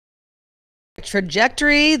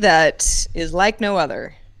Trajectory that is like no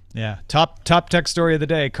other. Yeah. Top tech story of the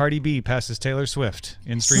day. Cardi B passes Taylor Swift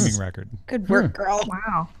in streaming record. Good work, girl.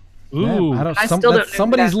 Wow. Ooh. Man, I still don't know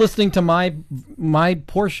somebody's that. listening to my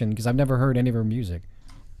portion because I've never heard any of her music.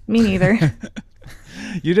 Me neither.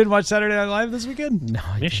 You didn't watch Saturday Night Live this weekend? No,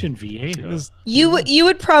 I Mission Viejo. You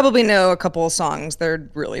would probably know a couple of songs. They're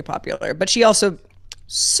really popular, but she also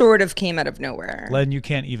sort of came out of nowhere. Len, you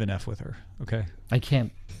can't even F with her, okay? I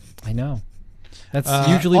can't. I know. That's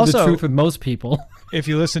usually also, the truth with most people. If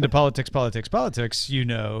you listen to Politics, you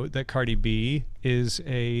know that Cardi B is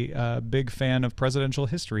a big fan of presidential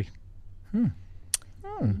history.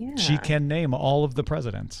 Yeah. She can name all of the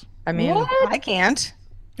presidents. I mean, I can't.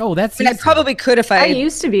 Oh, that's I mean, I easy. probably could if I I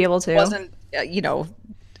used to be able to. wasn't, pressed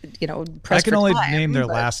I can for only time, name their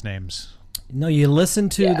but- last names. No, you listen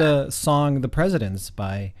to the song "The Presidents"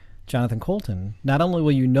 by Jonathan Colton. Not only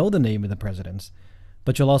will you know the name of the presidents,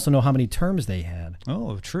 but you'll also know how many terms they had.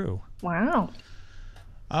 Oh, true. Wow.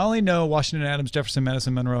 I only know Washington, Adams, Jefferson,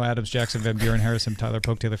 Madison, Monroe, Adams, Jackson, Van Buren, Harrison, Tyler,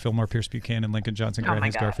 Polk, Taylor, Fillmore, Pierce, Buchanan, Lincoln, Johnson, Grant, my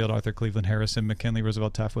Hicks, God. Garfield, Arthur, Cleveland, Harrison, McKinley,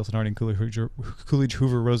 Roosevelt, Taft, Wilson, Harding, Coolidge,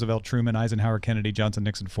 Hoover, Roosevelt, Truman, Eisenhower, Kennedy, Johnson,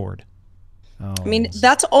 Nixon, Ford. Oh, I mean,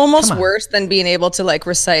 that's almost Come on. worse than being able to like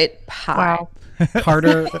recite pi Wow.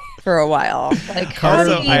 Carter. for a while. Like,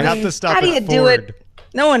 Also, how do you, I have to stop how do you at do Ford. it?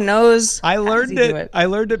 No one knows. I How learned does he do it. I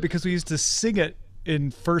learned it because we used to sing it in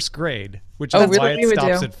first grade, which is Oh, why really? it We would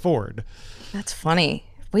stops do. at Ford. That's funny.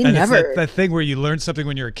 We And never. it's that thing where you learn something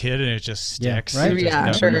when you're a kid and it just Yeah, sticks. right? It just Yeah,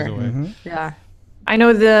 never sure. goes away. Yeah. I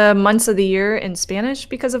know the months of the year in Spanish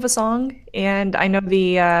because of a song, and I know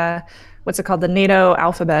the what's it called, the NATO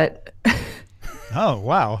alphabet. Oh,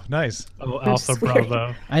 wow. Nice. Oh, Alpha is weird.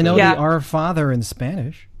 Bravo. I know Yeah. the Our Father in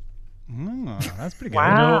Spanish. Oh, that's pretty good.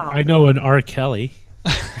 Wow. I know an R. Kelly.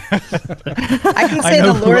 I can say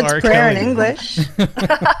know the who Lord's R. Prayer in Kelly is.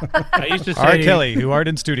 English. I used to say R. Kelly, who art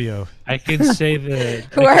in studio. I can say the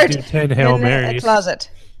Who I art can do 10 Hail in the Marys closet.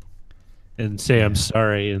 and say I'm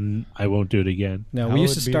sorry and I won't do it again. No, How we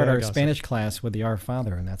used to would be start that our gossip? Spanish class with the Our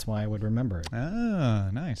Father, and that's why I would remember it. Ah,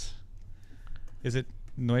 nice. Is it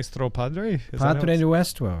Nuestro Padre? Is that how Padre it's-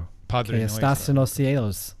 nuestro, Padre que Nuestro. estás en los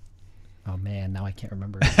cielos. Oh man, now I can't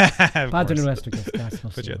remember. Of Padre course. nuestro, que estás en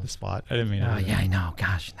los Put you at the cielos. spot. I didn't mean Oh it. yeah, I know.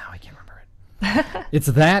 Gosh, now I can't remember it. It's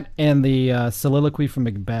that and the soliloquy from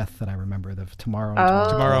Macbeth that I remember. The tomorrow. And Oh.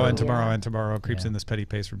 Tomorrow and Yeah. tomorrow and tomorrow creeps Yeah. in this petty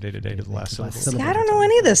pace from day to day to the last syllable. syllable. See, I don't know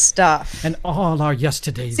any of this stuff. And all our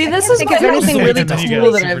yesterdays. See, this I is think what of anything Say it really and then you get cool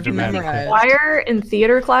a that super I've dramatic memorized. choir and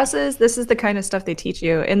theater classes. This is the kind of stuff they teach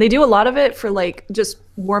you, and they do a lot of it for like just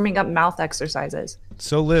warming up mouth exercises.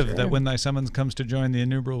 So live that when thy summons comes to join the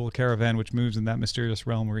innumerable caravan which moves in that mysterious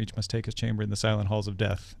realm where each must take his chamber in the silent halls of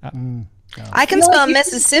death. I can feel spell like you should do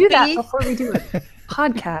Mississippi. that before we do a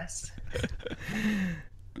podcast.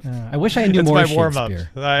 I wish I knew It's more my warm up.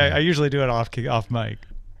 Shakespeare. I usually do it off mic.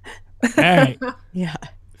 All right. Yeah.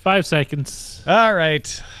 5 seconds. All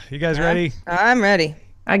right. You guys ready? I'm ready.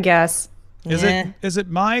 I guess. Is it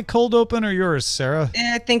my cold open or yours, Sarah?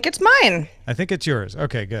 I think it's mine. I think it's yours.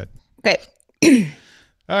 Okay, good. Okay.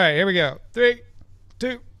 All right, here we go. 3,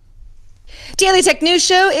 2. Daily Tech News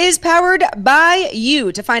Show is powered by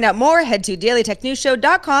you. To find out more, head to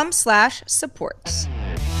dailytechnewsshow.com/support.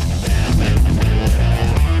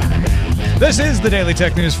 This is the Daily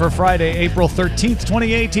Tech News for Friday, April 13th,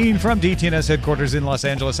 2018 from DTNS headquarters in Los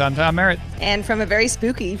Angeles. I'm Tom Merritt. And from a very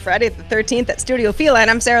spooky Friday the 13th at Studio Feline,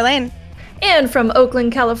 I'm Sarah Lane. And from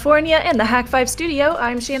Oakland, California, and the Hack 5 studio,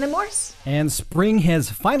 I'm Shannon Morse. And spring has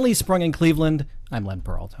finally sprung in Cleveland. I'm Len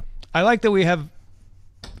Peralta. I like that we have,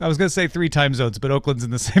 I was going to say 3 time zones, but Oakland's in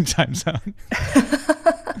the same time zone.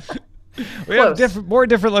 We have Close. more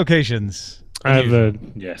different locations. I have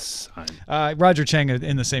yes. Roger Chang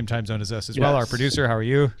in the same time zone as us as well. Our Yes. producer, how are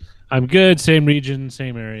you? I'm good. Same region,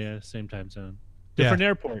 same area, same time zone. Yeah. Different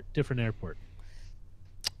airport. Different airport.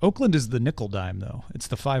 Oakland is the nickel dime, though. It's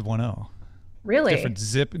the 510. Really?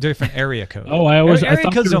 Different area code. Oh, I always- I area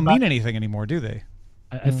thought codes you were don't mean about- anything anymore, do they?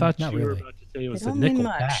 I thought you not were really. about to say it was They the don't mean nickel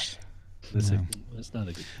much. back. That's not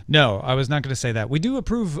a good. No, I was not going to say that. We do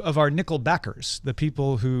approve of our nickel backers, the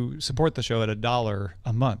people who support the show at $1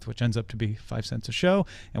 a month, which ends up to be 5 cents a show.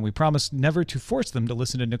 And we promise never to force them to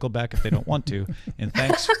listen to Nickelback if they don't want to. And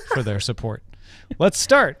thanks for their support. Let's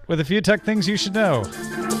start with a few tech things you should know.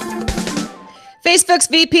 Facebook's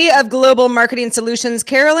VP of Global Marketing Solutions,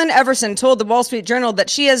 Carolyn Everson, told the Wall Street Journal that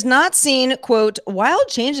she has not seen, quote, wild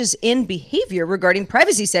changes in behavior regarding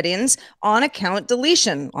privacy settings on account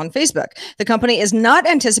deletion on Facebook. The company is not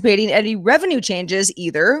anticipating any revenue changes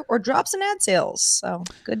either or drops in ad sales. So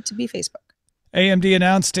good to be Facebook. AMD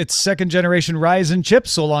announced its second-generation Ryzen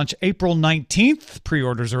chips will launch April 19th.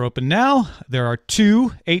 Pre-orders are open now. There are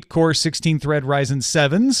two 8-core 16-thread Ryzen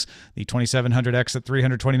 7s, the 2700X at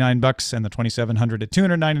 $329 and the 2700 at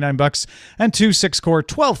 $299, and two 6-core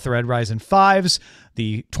 12-thread Ryzen 5s,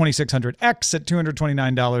 the 2600X at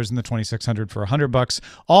 $229 and the 2600 for $100.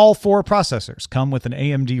 All four processors come with an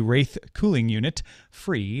AMD Wraith cooling unit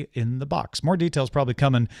free in the box. More details probably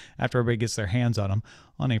coming after everybody gets their hands on them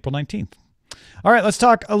on April 19th. All right, let's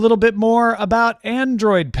talk a little bit more about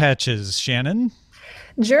Android patches, Shannon.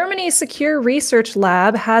 Germany's Secure Research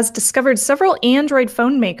Lab has discovered several Android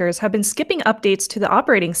phone makers have been skipping updates to the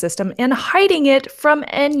operating system and hiding it from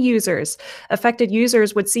end users. Affected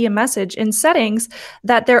users would see a message in settings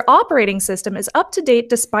that their operating system is up to date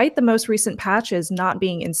despite the most recent patches not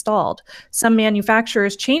being installed. Some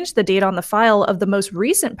manufacturers changed the date on the file of the most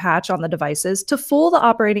recent patch on the devices to fool the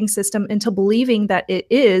operating system into believing that it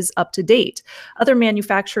is up to date. Other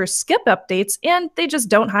manufacturers skip updates and they just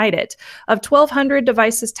don't hide it. Of 1,200 devices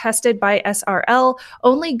tested by SRL,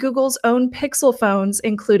 only Google's own Pixel phones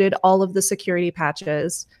included all of the security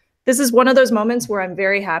patches. This is one of those moments where I'm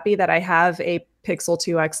very happy that I have a Pixel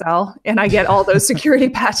 2 XL and I get all those security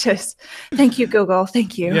patches. Thank you, Google.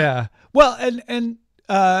 Thank you. Yeah. Well, and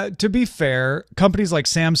to be fair, companies like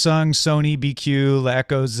Samsung, Sony, BQ,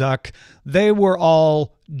 Echo, Zuck, they were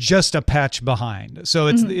all just a patch behind. So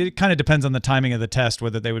it kind of depends on the timing of the test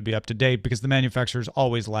whether they would be up to date, because the manufacturers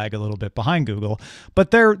always lag a little bit behind Google,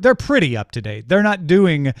 but they're pretty up to date. They're not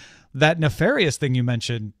doing that nefarious thing you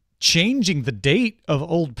mentioned, changing the date of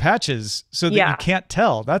old patches so that you can't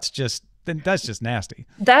tell. That's just nasty.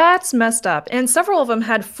 That's messed up. And several of them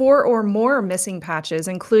had 4 or more missing patches,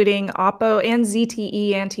 including Oppo and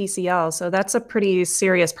ZTE and TCL. So that's a pretty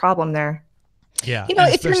serious problem there. Yeah. You know,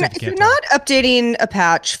 if you're not updating a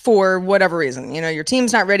patch for whatever reason, you know, your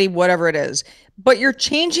team's not ready, whatever it is, but you're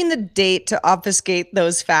changing the date to obfuscate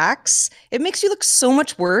those facts, it makes you look so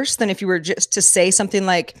much worse than if you were just to say something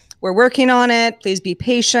like, we're working on it, please be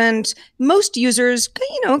patient. Most users,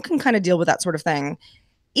 you know, can kind of deal with that sort of thing.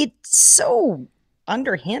 It's so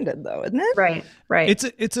underhanded though, isn't it? Right.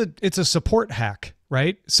 It's a support hack,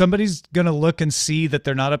 right? Somebody's going to look and see that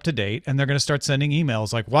they're not up to date, and they're going to start sending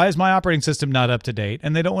emails like, why is my operating system not up to date?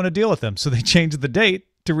 And they don't want to deal with them. So they change the date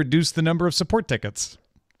to reduce the number of support tickets.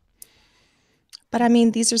 But I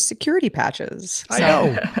mean, these are security patches. I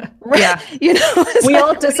know. Yeah. You know, we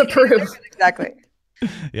all disapprove. Exactly.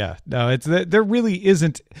 Yeah, no, there really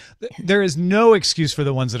isn't. There is no excuse for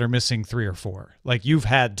the ones that are missing 3 or 4. Like, you've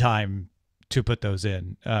had time to put those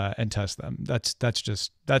in and test them.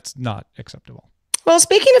 That's not acceptable. Well,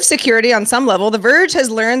 speaking of security on some level, The Verge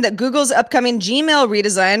has learned that Google's upcoming Gmail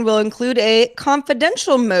redesign will include a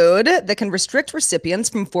confidential mode that can restrict recipients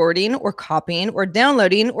from forwarding or copying or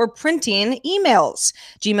downloading or printing emails.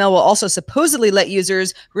 Gmail will also supposedly let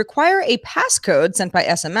users require a passcode sent by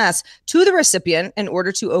SMS to the recipient in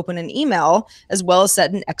order to open an email, as well as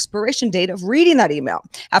set an expiration date of reading that email,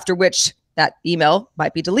 after which that email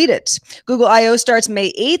might be deleted. Google I/O starts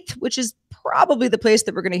May 8th, which is probably the place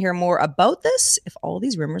that we're going to hear more about this if all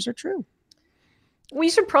these rumors are true. We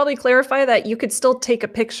should probably clarify that you could still take a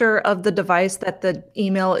picture of the device that the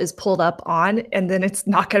email is pulled up on, and then it's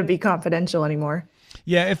not going to be confidential anymore.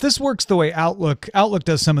 Yeah, if this works the way Outlook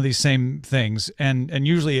does some of these same things, and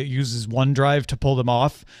usually it uses OneDrive to pull them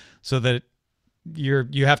off so that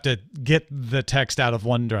you have to get the text out of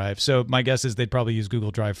OneDrive. So my guess is they'd probably use Google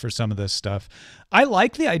Drive for some of this stuff. I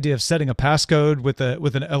like the idea of setting a passcode with a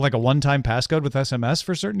one-time passcode with SMS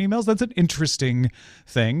for certain emails. That's an interesting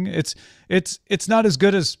thing. It's not as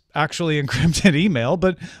good as actually encrypted email,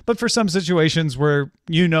 but for some situations where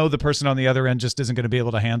you know the person on the other end just isn't going to be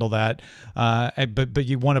able to handle that, but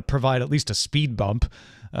you want to provide at least a speed bump.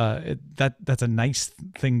 That's a nice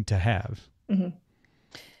thing to have. Mm-hmm.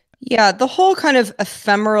 Yeah, the whole kind of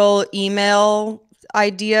ephemeral email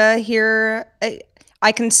idea here,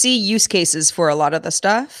 I can see use cases for a lot of the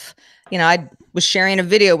stuff. You know, I was sharing a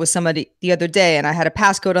video with somebody the other day, and I had a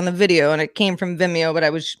passcode on the video, and it came from Vimeo, but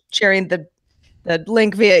I was sharing the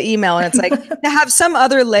link via email, and it's like to have some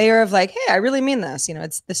other layer of like, hey, I really mean this. You know,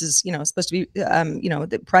 this is, you know, supposed to be, you know,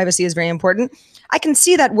 the privacy is very important. I can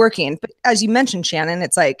see that working, but as you mentioned, Shannon,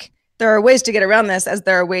 it's like, there are ways to get around this, as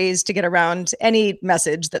there are ways to get around any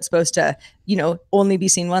message that's supposed to, you know, only be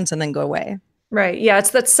seen once and then go away. Right. Yeah. It's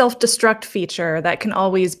that self-destruct feature that can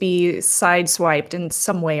always be sideswiped in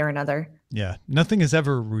some way or another. Yeah. Nothing is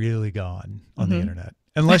ever really gone on the internet.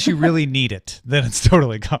 Unless you really need it, then it's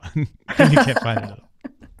totally gone. And you can't find it at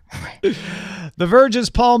all. The Verge's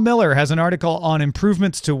Paul Miller has an article on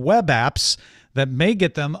improvements to web apps that may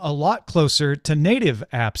get them a lot closer to native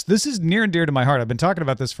apps. This is near and dear to my heart. I've been talking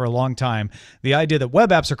about this for a long time. The idea that web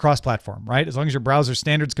apps are cross-platform, right? As long as your browser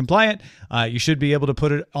standards compliant, you should be able to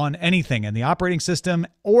put it on anything, and the operating system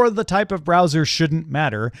or the type of browser shouldn't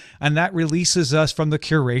matter. And that releases us from the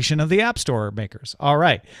curation of the App Store makers. All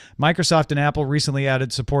right. Microsoft and Apple recently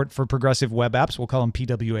added support for progressive web apps. We'll call them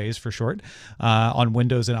PWAs for short, on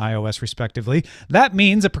Windows and iOS respectively. That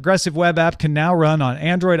means a progressive web app can now run on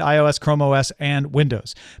Android, iOS, Chrome OS, and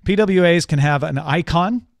Windows. PWAs can have an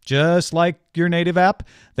icon, just like your native app.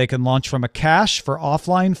 They can launch from a cache for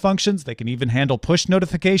offline functions. They can even handle push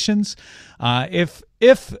notifications. If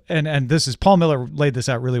this is Paul Miller laid this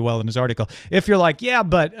out really well in his article. If you're like, yeah,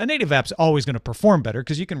 but a native app's always going to perform better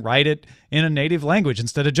because you can write it in a native language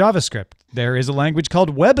instead of JavaScript. There is a language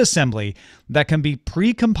called WebAssembly that can be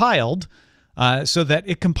pre-compiled so that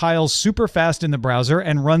it compiles super fast in the browser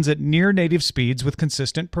and runs at near native speeds with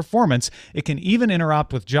consistent performance. It can even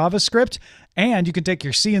interop with JavaScript, and you can take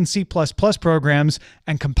your C and C++ programs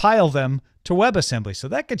and compile them to WebAssembly. So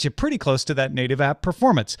that gets you pretty close to that native app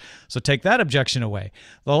performance. So take that objection away.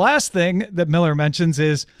 The last thing that Miller mentions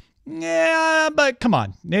is, yeah, but come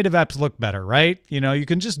on, native apps look better, right? You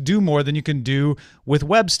can just do more than you can do with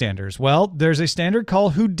web standards. Well, there's a standard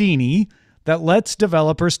called Houdini that lets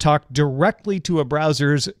developers talk directly to a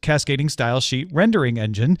browser's cascading style sheet rendering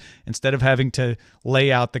engine instead of having to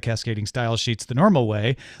lay out the cascading style sheets the normal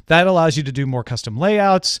way. That allows you to do more custom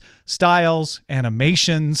layouts, styles,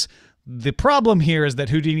 animations. The problem here is that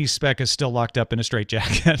Houdini's spec is still locked up in a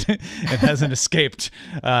straitjacket. It hasn't escaped.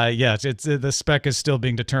 The spec is still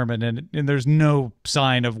being determined, and there's no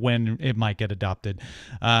sign of when it might get adopted.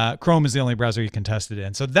 Chrome is the only browser you can test it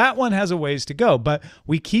in. So that one has a ways to go, but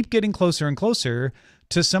we keep getting closer and closer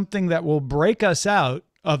to something that will break us out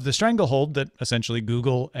of the stranglehold that essentially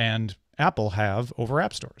Google and Apple have over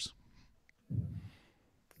app stores.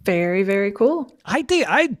 Very, very cool. I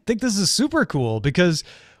think this is super cool because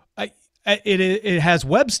it has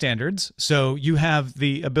web standards, so you have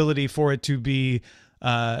the ability for it to be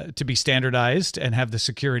standardized and have the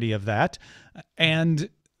security of that, and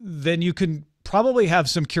then you can probably have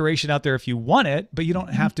some curation out there if you want it, but you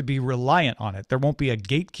don't have to be reliant on it. There won't be a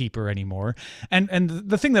gatekeeper anymore. And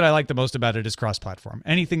the thing that I like the most about it is cross-platform.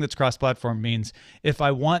 Anything that's cross-platform means if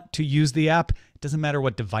I want to use the app, it doesn't matter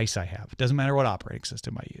what device I have. It doesn't matter what operating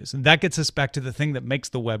system I use. And that gets us back to the thing that makes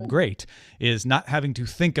the web great, is not having to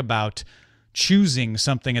think about choosing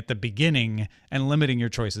something at the beginning and limiting your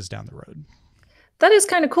choices down the road. That is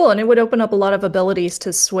kind of cool. And it would open up a lot of abilities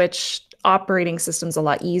to switch operating systems a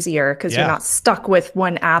lot easier because you're not stuck with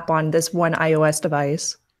one app on this one iOS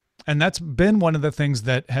device. And that's been one of the things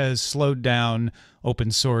that has slowed down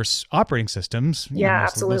open source operating systems.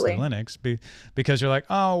 Absolutely. Mostly Linux, because you're like,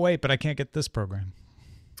 oh, wait, but I can't get this program.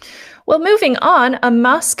 Well, moving on, a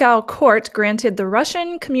Moscow court granted the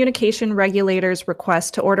Russian communication regulator's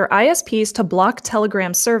request to order ISPs to block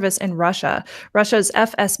Telegram service in Russia. Russia's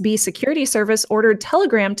FSB security service ordered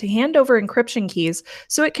Telegram to hand over encryption keys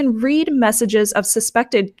so it can read messages of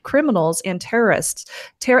suspected criminals and terrorists.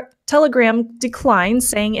 Telegram declined,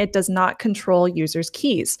 saying it does not control users'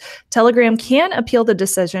 keys. Telegram can appeal the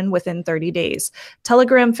decision within 30 days.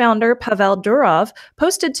 Telegram founder Pavel Durov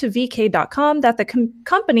posted to VK.com that the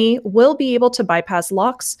company will be able to bypass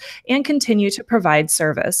locks and continue to provide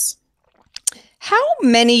service. How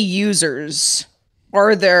many users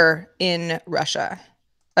are there in Russia?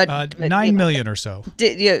 9 million or so.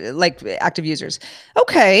 Like active users.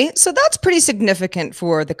 Okay, so that's pretty significant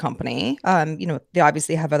for the company. They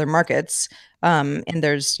obviously have other markets, and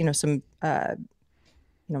there's some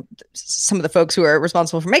some of the folks who are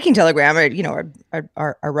responsible for making Telegram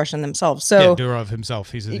are Russian themselves. So Durov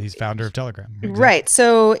himself, he's founder of Telegram. Exactly. Right.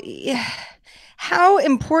 So how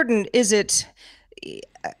important is it?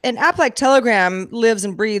 An app like Telegram lives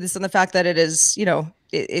and breathes on the fact that it is,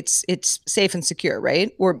 it's safe and secure,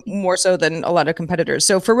 right? Or more so than a lot of competitors.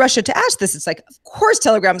 So for Russia to ask this, it's like, of course,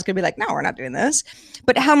 Telegram is going to be like, no, we're not doing this.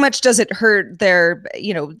 But how much does it hurt their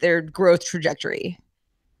growth trajectory?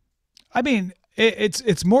 I mean,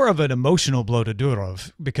 it's more of an emotional blow to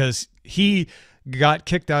Durov because he got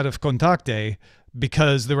kicked out of Kontakte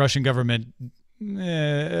because the Russian government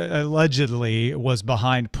allegedly was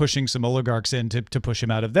behind pushing some oligarchs in to push him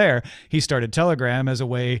out of there. He started Telegram as a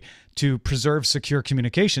way to preserve secure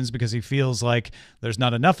communications because he feels like there's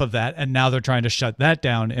not enough of that, and now they're trying to shut that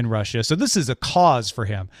down in Russia. So this is a cause for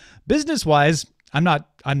him. Business-wise, I'm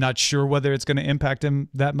not sure whether it's going to impact him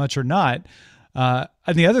that much or not.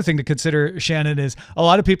 And the other thing to consider, Shannon, is a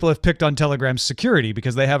lot of people have picked on Telegram's security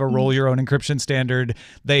because they have a roll your own encryption standard.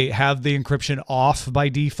 They have the encryption off by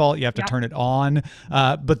default. You have to turn it on.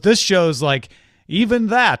 But this shows like even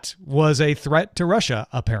that was a threat to Russia,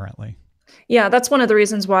 apparently. Yeah, that's one of the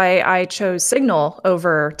reasons why I chose Signal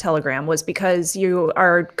over Telegram, was because you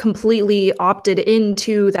are completely opted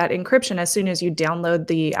into that encryption as soon as you download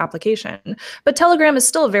the application. But Telegram is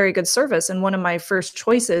still a very good service and one of my first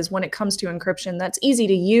choices when it comes to encryption that's easy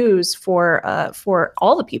to use for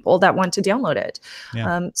all the people that want to download it.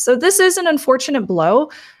 Yeah. So this is an unfortunate blow.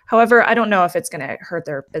 However, I don't know if it's going to hurt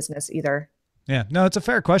their business either. Yeah, no, it's a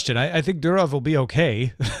fair question. I think Durov will be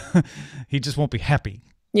okay. He just won't be happy.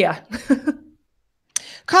 Yeah.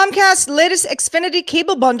 Comcast's latest Xfinity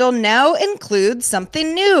cable bundle now includes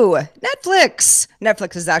something new: Netflix.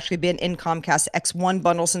 Netflix has actually been in Comcast X1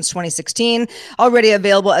 bundle since 2016, already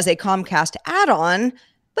available as a Comcast add-on,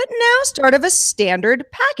 but now start of a standard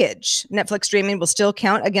package. Netflix streaming will still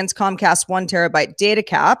count against Comcast's 1 terabyte data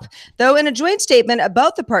cap, though in a joint statement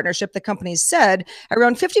about the partnership, the companies said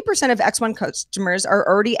around 50% of X1 customers are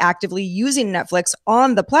already actively using Netflix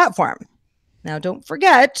on the platform. Now, don't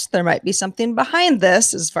forget, there might be something behind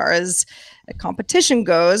this as far as competition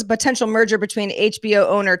goes. Potential merger between HBO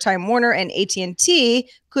owner Time Warner and AT&T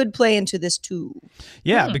could play into this too.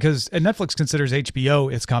 Yeah, because Netflix considers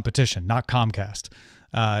HBO its competition, not Comcast.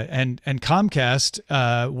 And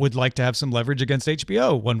Comcast would like to have some leverage against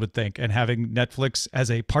HBO, one would think, and having Netflix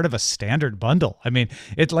as a part of a standard bundle. I mean,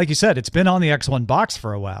 it's like you said, it's been on the X1 box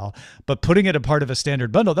for a while, but putting it a part of a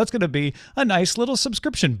standard bundle, that's going to be a nice little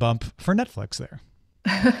subscription bump for Netflix there.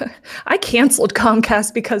 I canceled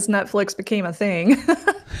Comcast because Netflix became a thing.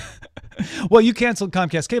 Well, you canceled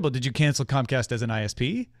Comcast Cable. Did you cancel Comcast as an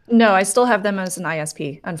ISP? No, I still have them as an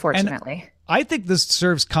ISP, unfortunately. And I think this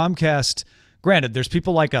serves Comcast. Granted, there's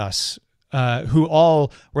people like us who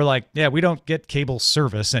all were like, yeah, we don't get cable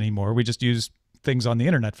service anymore. We just use things on the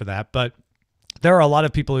internet for that. But there are a lot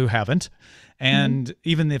of people who haven't. And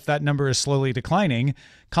even if that number is slowly declining,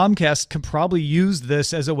 Comcast can probably use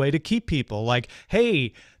this as a way to keep people like,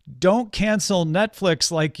 hey, don't cancel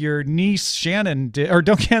Netflix like your niece Shannon did, or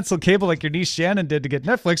don't cancel cable like your niece Shannon did to get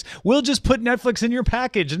Netflix. We'll just put Netflix in your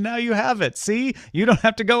package and now you have it. See, you don't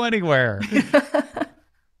have to go anywhere.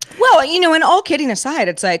 Well, and all kidding aside,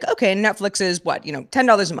 it's like, okay, Netflix is what,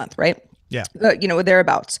 $10 a month, right? Yeah.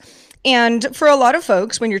 Thereabouts. And for a lot of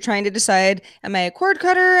folks, when you're trying to decide, am I a cord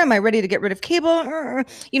cutter? Am I ready to get rid of cable?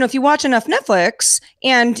 If you watch enough Netflix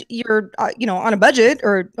and you're, on a budget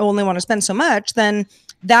or only want to spend so much, then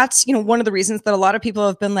that's, one of the reasons that a lot of people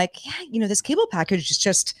have been like, yeah, this cable package is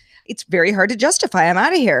just, it's very hard to justify. I'm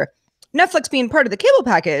out of here. Netflix being part of the cable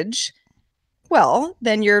package, well,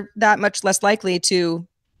 then you're that much less likely to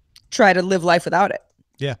try to live life without it.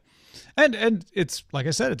 Yeah. And it's, like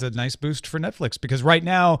I said, it's a nice boost for Netflix because right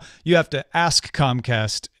now you have to ask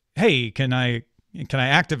Comcast, hey, can I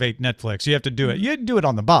activate Netflix? You have to do it. You do it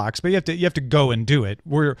on the box, but you have to go and do it.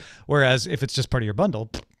 Whereas if it's just part of your bundle,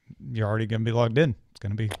 you're already going to be logged in. It's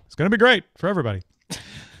going to be great for everybody.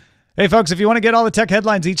 Hey, folks, if you want to get all the tech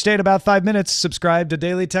headlines each day in about 5 minutes, subscribe to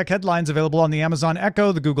Daily Tech Headlines, available on the Amazon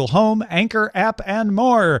Echo, the Google Home, Anchor app, and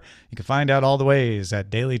more. You can find out all the ways at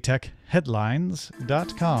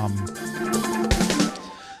dailytechheadlines.com.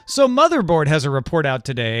 So Motherboard has a report out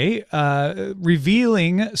today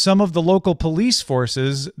revealing some of the local police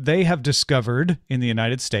forces they have discovered in the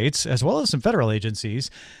United States, as well as some federal agencies,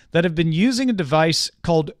 that have been using a device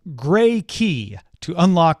called GrayKey to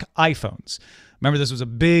unlock iPhones. Remember, this was a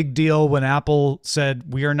big deal when Apple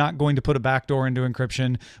said, we are not going to put a backdoor into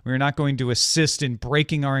encryption. We are not going to assist in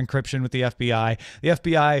breaking our encryption with the FBI. The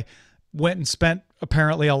FBI went and spent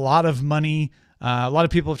apparently a lot of money. A lot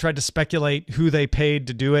of people have tried to speculate who they paid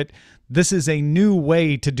to do it. This is a new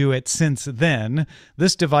way to do it since then.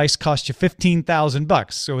 This device cost you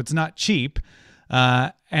 $15,000, so it's not cheap.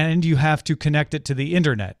 And you have to connect it to the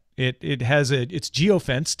internet. It's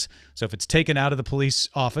geofenced, so if it's taken out of the police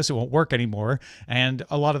office, it won't work anymore, and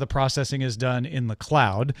a lot of the processing is done in the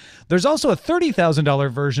cloud. There's also a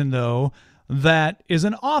 $30,000 version, though, that is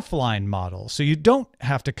an offline model, so you don't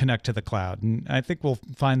have to connect to the cloud, and I think we'll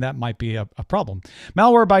find that might be a problem.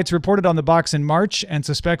 Malwarebytes reported on the box in March and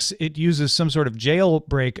suspects it uses some sort of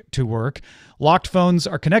jailbreak to work. Locked phones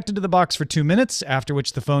are connected to the box for 2 minutes, after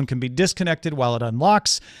which the phone can be disconnected while it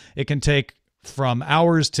unlocks. It can take from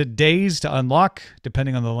hours to days to unlock,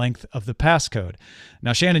 depending on the length of the passcode.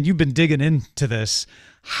 Now, Shannon, you've been digging into this.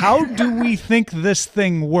 How do we think this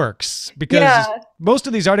thing works? Because most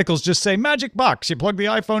of these articles just say magic box. You plug the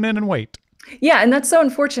iPhone in and wait. Yeah, and that's so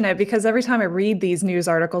unfortunate because every time I read these news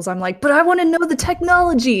articles, I'm like, but I want to know the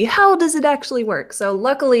technology. How does it actually work? So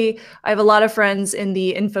luckily, I have a lot of friends in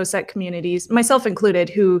the InfoSec communities, myself included,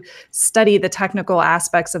 who study the technical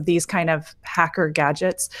aspects of these kind of hacker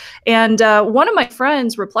gadgets. And one of my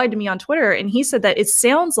friends replied to me on Twitter, and he said that it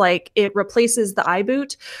sounds like it replaces the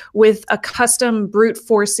iBoot with a custom brute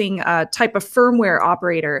forcing type of firmware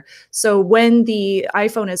operator. So when the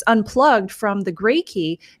iPhone is unplugged from the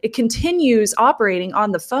GrayKey, it continues operating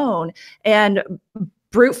on the phone and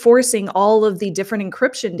brute forcing all of the different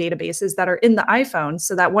encryption databases that are in the iPhone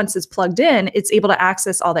so that once it's plugged in, it's able to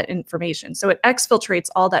access all that information. So it exfiltrates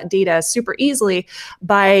all that data super easily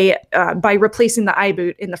by replacing the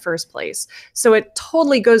iBoot in the first place. So it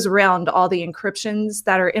totally goes around all the encryptions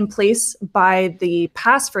that are in place by the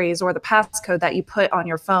passphrase or the passcode that you put on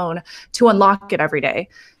your phone to unlock it every day.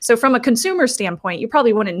 So from a consumer standpoint, you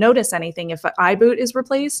probably wouldn't notice anything if an iBoot is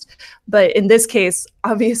replaced. But in this case,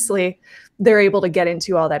 obviously, they're able to get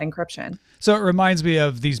into all that encryption. So it reminds me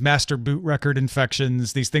of these master boot record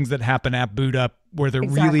infections, these things that happen at boot up where they're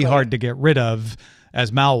really hard to get rid of as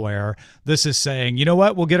malware. This is saying, you know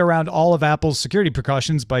what, we'll get around all of Apple's security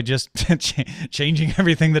precautions by just changing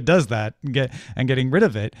everything that does that and getting rid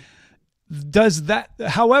of it. Does that,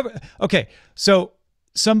 however, okay, so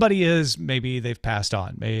somebody is, maybe they've passed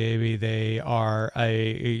on, maybe they are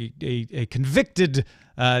a convicted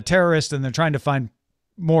terrorist and they're trying to find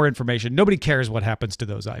more information. Nobody cares what happens to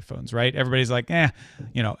those iPhones, right? Everybody's like,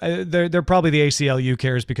 they're probably the ACLU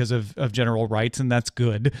cares because of general rights, and that's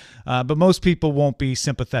good. But most people won't be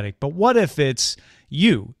sympathetic. But what if it's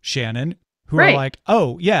you, Shannon, who are like,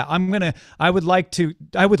 oh yeah, I would like you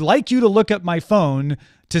to look at my phone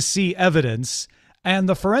to see evidence, and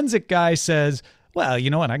the forensic guy says, well,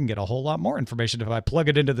 you know what, I can get a whole lot more information if I plug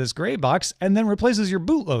it into this gray box, and then replaces your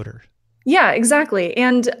bootloader. Yeah, exactly.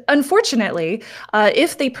 And unfortunately,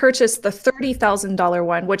 if they purchase the $30,000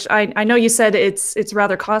 one, which I know you said it's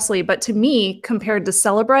rather costly, but to me, compared to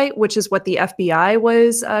Celebrite, which is what the FBI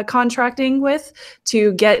was contracting with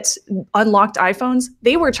to get unlocked iPhones,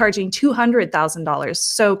 they were charging $200,000.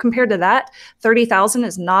 So compared to that, $30,000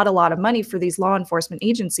 is not a lot of money for these law enforcement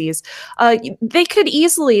agencies. They could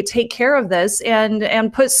easily take care of this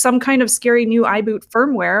and put some kind of scary new iBoot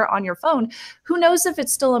firmware on your phone. Who knows if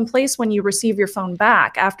it's still in place when you receive your phone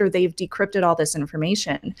back after they've decrypted all this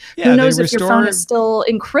information? Yeah, who knows if your phone is still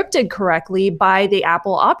encrypted correctly by the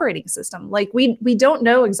Apple operating system? Like we don't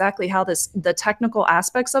know exactly how the technical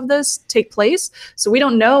aspects of this take place. So we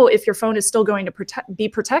don't know if your phone is still going to be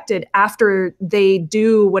protected after they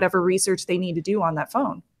do whatever research they need to do on that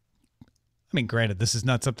phone. I mean, granted, this is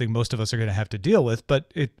not something most of us are going to have to deal with,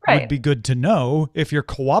 but it would be good to know if you're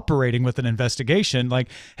cooperating with an investigation. Like,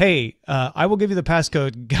 hey, I will give you the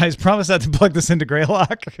passcode. Guys, promise not to plug this into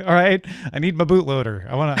Greylock. All right, I need my bootloader.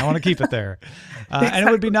 I want to keep it there. Exactly. And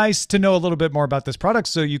it would be nice to know a little bit more about this product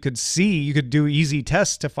so you could do easy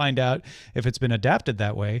tests to find out if it's been adapted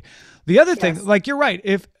that way. The other thing, like you're right,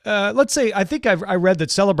 if let's say, I think I read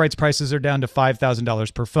that Celebrite's prices are down to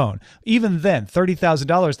 $5,000 per phone. Even then,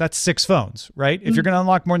 $30,000, that's 6 phones, right? If you're going to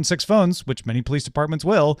unlock more than 6 phones, which many police departments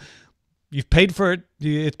will, you've paid for it.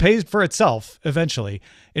 It pays for itself eventually.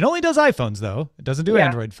 It only does iPhones, though. It doesn't do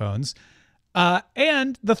Android phones.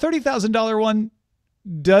 And the $30,000 one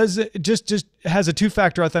does just has a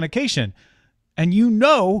 2-factor authentication. And you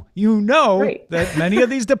know that many of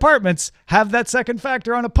these departments have that second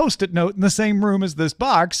factor on a Post-it note in the same room as this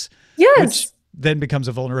box. Yes. Which then becomes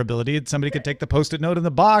a vulnerability. Somebody could take the Post-it note in the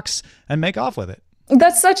box and make off with it.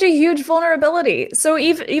 That's such a huge vulnerability. So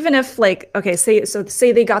even if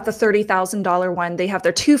say they got the $30,000 one, they have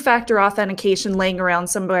their 2-factor authentication laying around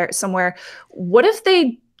somewhere. What if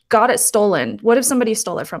they got it stolen? What if somebody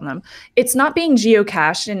stole it from them? It's not being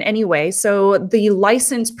geocached in any way. So the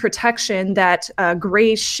license protection that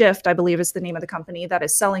Gray Shift, I believe is the name of the company that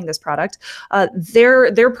is selling this product,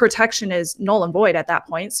 their protection is null and void at that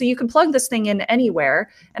point. So you can plug this thing in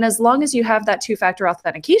anywhere. And as long as you have that 2-factor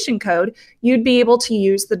authentication code, you'd be able to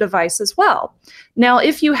use the device as well. Now,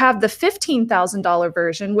 if you have the $15,000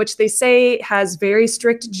 version, which they say has very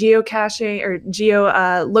strict geocaching or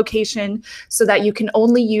geolocation so that you can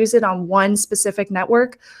only use it on one specific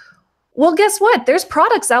network, well, guess what? There's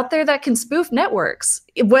products out there that can spoof networks.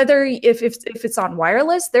 Whether if it's on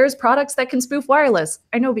wireless, there's products that can spoof wireless.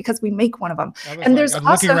 I know because we make one of them. And there's I'm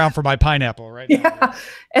looking around for my pineapple right now.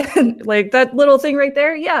 And like that little thing right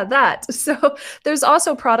there, that. So there's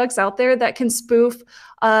also products out there that can spoof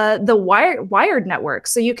the wired network.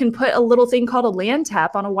 So you can put a little thing called a LAN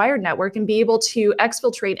tap on a wired network and be able to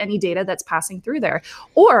exfiltrate any data that's passing through there.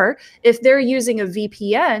 Or if they're using a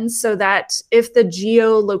VPN, so that if the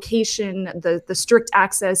geolocation, the strict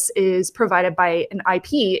access is provided by an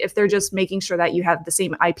IP, if they're just making sure that you have the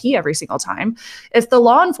same IP every single time, if the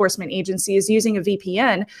law enforcement agency is using a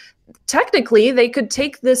VPN, technically they could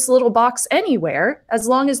take this little box anywhere as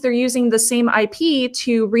long as they're using the same IP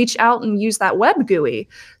to reach out and use that web GUI.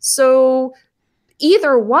 So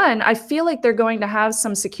either one, I feel like they're going to have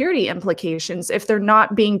some security implications if they're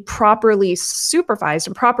not being properly supervised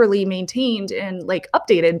and properly maintained and like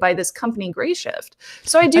updated by this company Grayshift.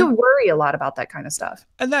 So I do worry a lot about that kind of stuff.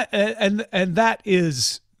 And that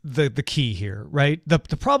is the key here, right? The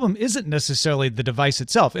problem isn't necessarily the device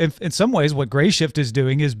itself. In some ways, what Grayshift is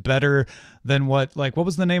doing is better than what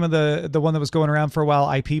was the name of the one that was going around for a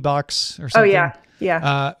while, IP Box or something? Oh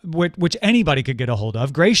yeah. Which anybody could get a hold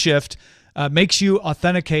of. Grayshift makes you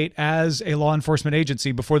authenticate as a law enforcement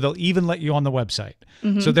agency before they'll even let you on the website.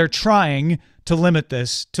 So they're trying to limit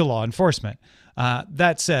this to law enforcement.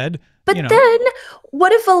 That said, but then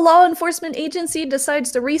what if a law enforcement agency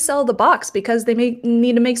decides to resell the box because they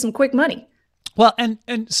need to make some quick money? Well,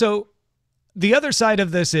 and so the other side of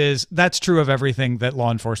this is that's true of everything that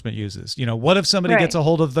law enforcement uses. What if somebody gets a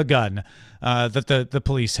hold of the gun that the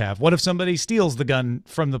police have? What if somebody steals the gun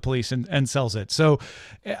from the police and sells it? So,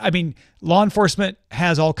 I mean, law enforcement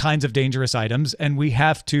has all kinds of dangerous items, and we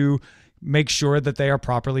have to make sure that they are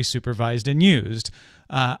properly supervised and used.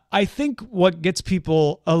 I think what gets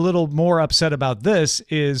people a little more upset about this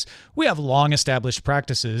is we have long established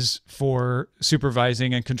practices for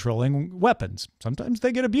supervising and controlling weapons. Sometimes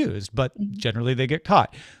they get abused, but generally they get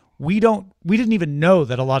caught. We didn't even know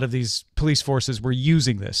that a lot of these police forces were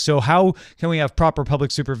using this. So how can we have proper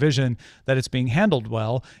public supervision that it's being handled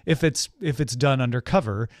well if it's done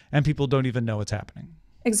undercover and people don't even know what's happening?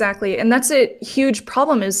 Exactly. And that's a huge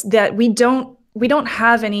problem, is that we don't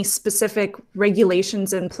have any specific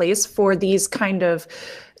regulations in place for these kind of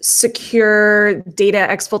secure data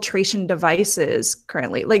exfiltration devices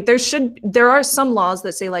currently. Like there are some laws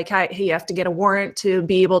that say like, hey, you have to get a warrant to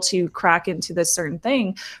be able to crack into this certain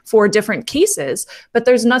thing for different cases, but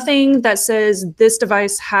there's nothing that says this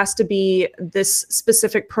device has to be this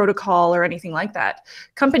specific protocol or anything like that.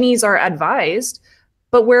 Companies are advised,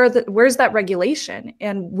 but where's that regulation?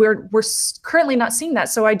 And we're currently not seeing that.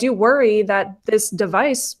 So I do worry that this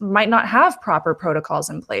device might not have proper protocols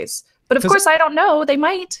in place. But of course, I don't know. They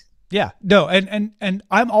might. Yeah, no, and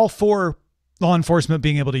I'm all for law enforcement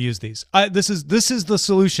being able to use these. This is the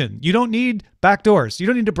solution. You don't need backdoors. You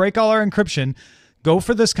don't need to break all our encryption. Go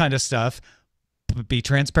for this kind of stuff. Be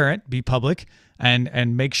transparent. Be public.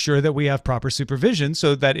 And make sure that we have proper supervision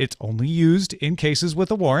so that it's only used in cases with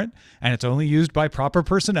a warrant, and it's only used by proper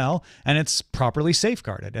personnel, and it's properly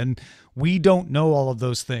safeguarded. And we don't know all of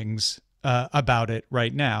those things about it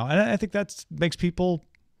right now. And I think that makes people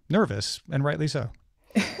nervous, and rightly so.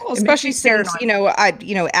 Well, especially since,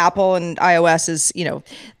 Apple and iOS is,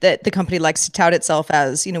 the company likes to tout itself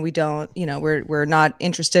as, we're not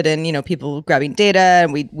interested in, people grabbing data,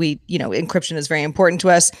 and we encryption is very important to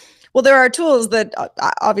us. Well, there are tools that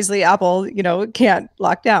obviously Apple, can't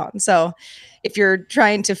lock down. So if you're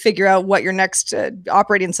trying to figure out what your next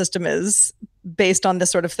operating system is based on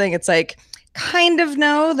this sort of thing, it's like kind of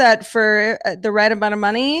know that for the right amount of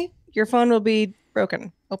money, your phone will be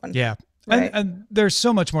open. Yeah. Right. And there's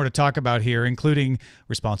so much more to talk about here, including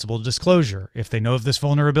responsible disclosure. If they know of this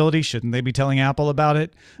vulnerability, shouldn't they be telling Apple about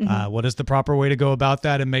it? What is the proper way to go about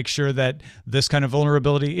that and make sure that this kind of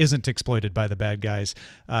vulnerability isn't exploited by the bad guys?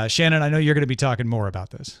 Shannon, I know you're going to be talking more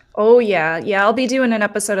about this. Oh, yeah. Yeah, I'll be doing an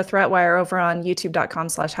episode of ThreatWire over on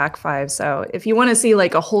youtube.com/hack5. So if you want to see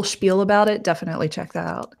like a whole spiel about it, definitely check that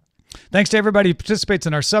out. Thanks to everybody who participates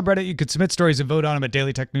in our subreddit. You can submit stories and vote on them at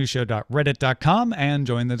dailytechnewsshow.reddit.com and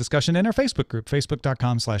join the discussion in our Facebook group,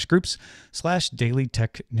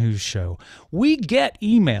 facebook.com/groups/dailytechnewsshow. We get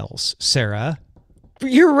emails, Sarah.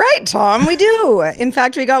 You're right, Tom. We do. In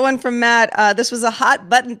fact, we got one from Matt. This was a hot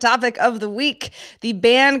button topic of the week, the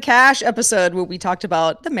ban cash episode, where we talked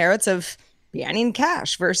about the merits of banning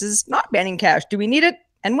cash versus not banning cash. Do we need it?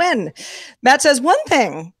 and when. Matt says, one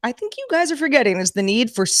thing I think you guys are forgetting is the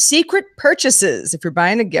need for secret purchases. If you're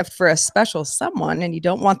buying a gift for a special someone and you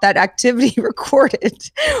don't want that activity recorded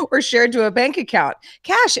or shared to a bank account,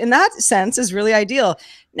 cash in that sense is really ideal.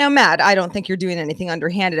 Now, Matt, I don't think you're doing anything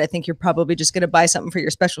underhanded. I think you're probably just going to buy something for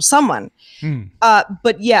your special someone.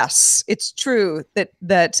 But yes, it's true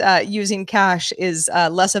that using cash is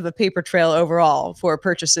less of a paper trail overall for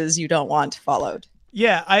purchases you don't want followed.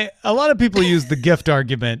 Yeah, a lot of people use the gift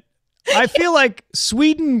argument. I feel like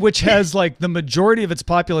Sweden, which has like the majority of its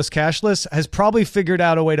populace cashless, has probably figured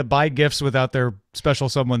out a way to buy gifts without their special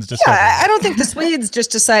someone's discovery. Yeah, I don't think the Swedes just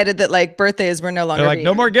decided that like birthdays were no longer. They're like,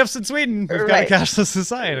 no more gifts in Sweden. We've got a cashless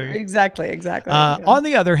society. Exactly. On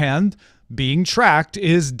the other hand, being tracked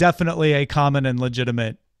is definitely a common and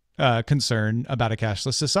legitimate concern about a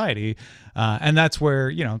cashless society. And that's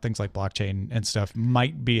where, things like blockchain and stuff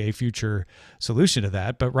might be a future solution to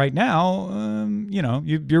that. But right now,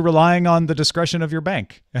 you're relying on the discretion of your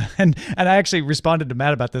bank. And I actually responded to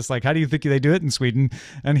Matt about this. Like, how do you think they do it in Sweden?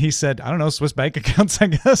 And he said, I don't know, Swiss bank accounts, I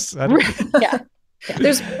guess. Yeah.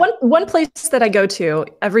 There's one place that I go to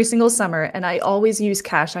every single summer, and I always use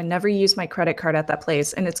cash. I never use my credit card at that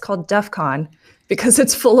place, and it's called DEF CON because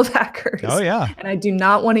it's full of hackers. Oh, yeah. And I do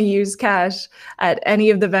not want to use cash at any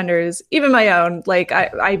of the vendors, even my own. Like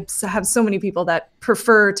I have so many people that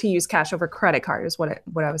prefer to use cash over credit card is what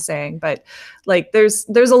I was saying. But like there's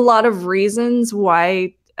a lot of reasons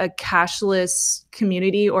why a cashless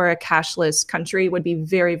community or a cashless country would be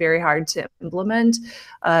very, very hard to implement.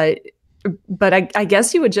 But I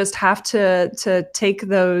guess you would just have to take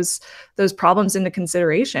those problems into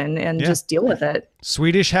consideration and just deal with it.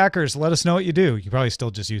 Swedish hackers, let us know what you do. You probably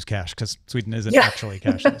still just use cash because Sweden isn't actually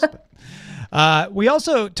cashless. But. We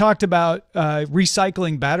also talked about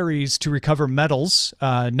recycling batteries to recover metals,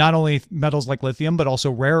 not only metals like lithium, but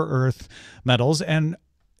also rare earth metals. And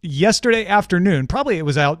yesterday afternoon, probably it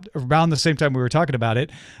was out around the same time we were talking about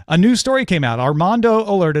it, a new story came out. Armando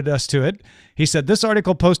alerted us to it. He said, this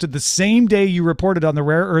article posted the same day you reported on the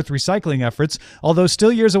rare earth recycling efforts. Although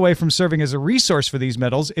still years away from serving as a resource for these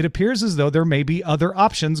metals, it appears as though there may be other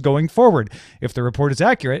options going forward. If the report is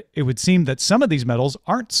accurate, it would seem that some of these metals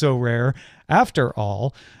aren't so rare after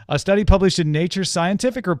all. A study published in Nature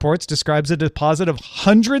Scientific Reports describes a deposit of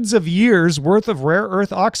hundreds of years worth of rare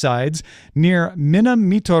earth oxides near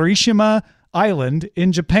Minamotorishima Island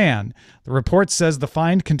in Japan. The report says the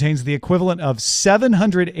find contains the equivalent of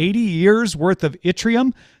 780 years worth of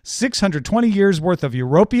yttrium, 620 years worth of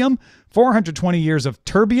europium, 420 years of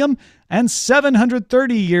terbium, and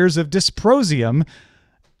 730 years of dysprosium.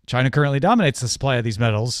 China currently dominates the supply of these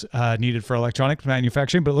metals needed for electronics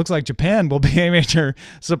manufacturing, but it looks like Japan will be a major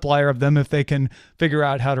supplier of them if they can figure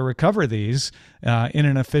out how to recover these in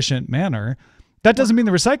an efficient manner. That doesn't mean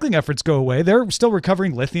the recycling efforts go away. They're still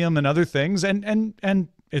recovering lithium and other things, and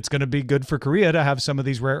it's going to be good for Korea to have some of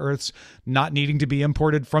these rare earths not needing to be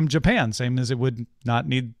imported from Japan, same as it would not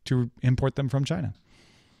need to import them from China.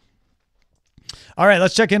 All right,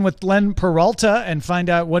 let's check in with Len Peralta and find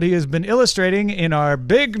out what he has been illustrating in our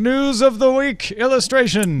big news of the week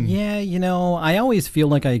illustration. Yeah, I always feel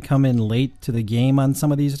like I come in late to the game on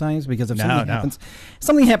some of these times because if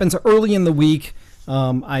something happens early in the week,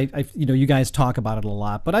 you guys talk about it a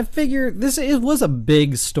lot, but I figure it was a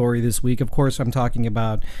big story this week. Of course, I'm talking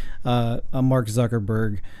about Mark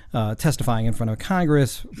Zuckerberg testifying in front of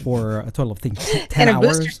Congress for a total of 10 hours. In a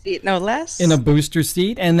booster seat, no less. In a booster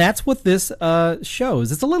seat, and that's what this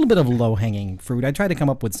shows. It's a little bit of low-hanging fruit. I tried to come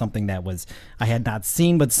up with something that I had not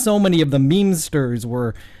seen, but so many of the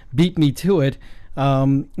memesters beat me to it.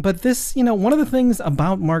 But this, one of the things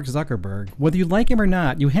about Mark Zuckerberg, whether you like him or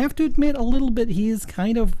not, you have to admit a little bit he is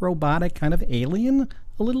kind of robotic, kind of alien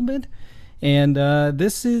a little bit. And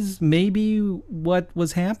this is maybe what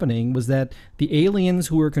was happening, was that the aliens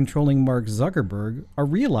who are controlling Mark Zuckerberg are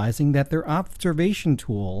realizing that their observation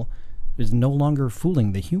tool is no longer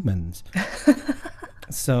fooling the humans.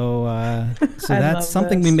 So that's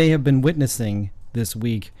something we may have been witnessing this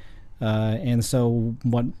week. And so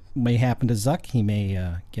what may happen to Zuck, he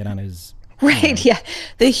may get on his... Right, yeah.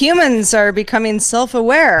 The humans are becoming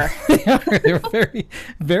self-aware. They're very,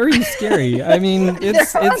 very scary. I mean,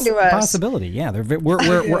 it's a possibility. Yeah,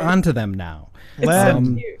 we're onto them now.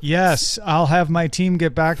 Len, yes, I'll have my team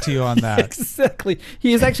get back to you on that. Exactly.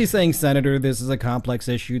 He is actually saying, Senator, this is a complex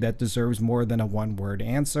issue that deserves more than a one-word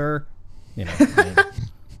answer. I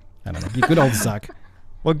don't know. You good old Zuck.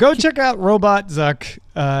 Well, go check out Robot Zuck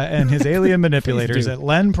and his alien manipulators at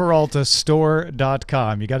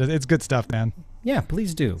lenperaltastore.com. It's good stuff, man. Yeah,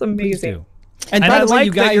 please do. It's amazing. And And by I the way, like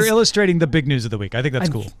you that guys, you're illustrating the big news of the week. I think that's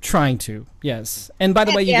I'm cool. trying to, yes. And by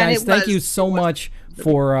the way, you Yeah, guys, it thank was- you so much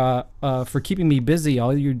for keeping me busy.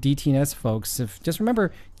 All you DTNS folks, just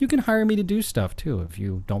remember, you can hire me to do stuff too if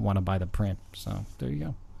you don't want to buy the print. So there you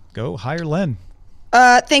go. Go hire Len.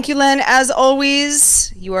 Thank you, Len. As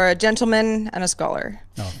always, you are a gentleman and a scholar.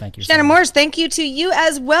 Oh, thank you. Shannon Morse, thank you to you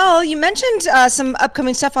as well. You mentioned some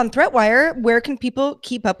upcoming stuff on ThreatWire. Where can people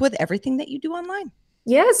keep up with everything that you do online?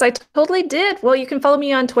 Yes, I totally did. Well, you can follow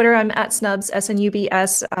me on Twitter. I'm at Snubs,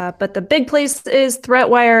 SNUBS. But the big place is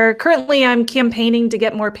ThreatWire. Currently, I'm campaigning to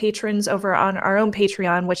get more patrons over on our own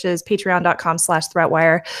Patreon, which is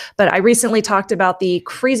patreon.com/ThreatWire. But I recently talked about the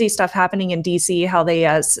crazy stuff happening in DC, how they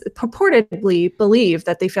purportedly believe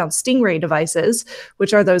that they found Stingray devices,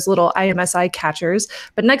 which are those little IMSI catchers.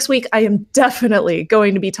 But next week, I am definitely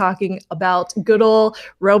going to be talking about good old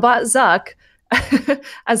Robot Zuck,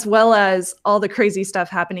 as well as all the crazy stuff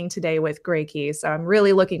happening today with GrayKey. So I'm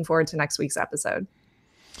really looking forward to next week's episode.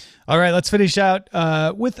 All right, let's finish out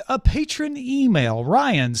with a patron email.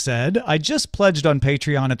 Ryan said, I just pledged on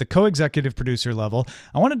Patreon at the co-executive producer level.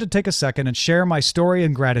 I wanted to take a second and share my story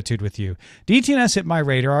and gratitude with you. DTNS hit my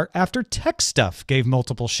radar after Tech Stuff gave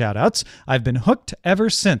multiple shout-outs. I've been hooked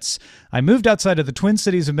ever since. I moved outside of the Twin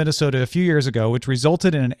Cities of Minnesota a few years ago, which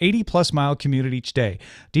resulted in an 80-plus mile commute each day.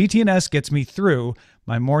 DTNS gets me through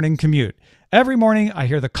my morning commute. Every morning, I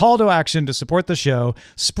hear the call to action to support the show.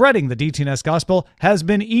 Spreading the DTNS gospel has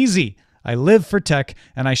been easy. I live for tech,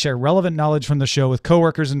 and I share relevant knowledge from the show with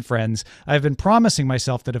coworkers and friends. I've been promising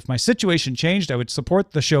myself that if my situation changed, I would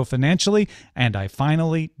support the show financially, and I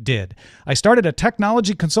finally did. I started a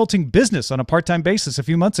technology consulting business on a part-time basis a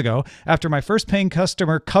few months ago. After my first paying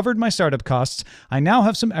customer covered my startup costs, I now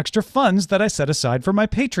have some extra funds that I set aside for my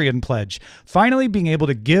Patreon pledge. Finally, being able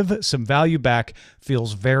to give some value back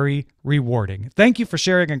feels very rewarding. Thank you for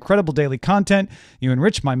sharing incredible daily content. You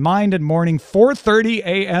enrich my mind and morning 4:30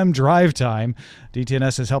 a.m. drive time.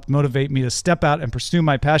 DTNS has helped motivate me to step out and pursue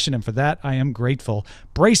my passion, and for that, I am grateful.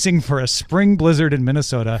 Bracing for a spring blizzard in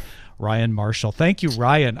Minnesota, Ryan Marshall. Thank you,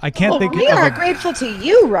 Ryan. I can't think We of are a grateful to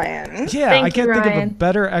you, Ryan. yeah, Thank I you, can't think of a Ryan.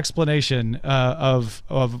 better explanation of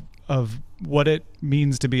what it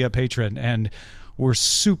means to be a patron, and we're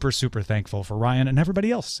super, super thankful for Ryan and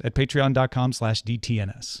everybody else at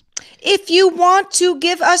patreon.com/DTNS. If you want to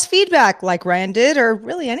give us feedback like Ryan did, or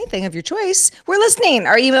really anything of your choice, we're listening.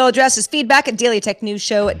 Our email address is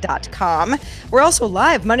feedback@dailytechnewsshow.com. We're also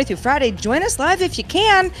live Monday through Friday. Join us live if you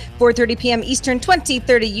can, 4:30 p.m. Eastern,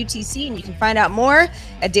 20:30 UTC, and you can find out more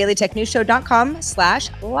at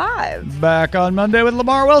dailytechnewsshow.com/live. Back on Monday with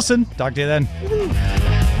Lamar Wilson. Talk to you then.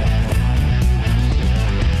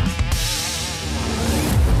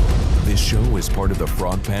 This show is part of the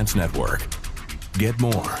Frog Pants Network. Get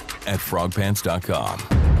more at frogpants.com.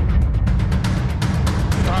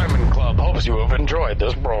 Diamond Club hopes you have enjoyed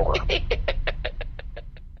this program.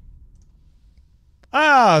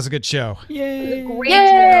 Ah, it was a good show.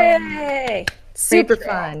 Yay! Super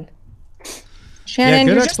fun. Shannon,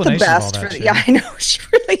 good you're just the explanation of all best. that, Yeah, I know. She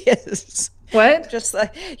really is. What? Just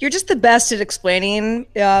like you're just the best at explaining,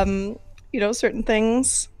 certain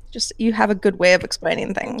things. Just you have a good way of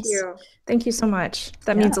explaining things. Thank you so much.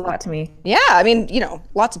 That means a lot to me. Yeah, I mean,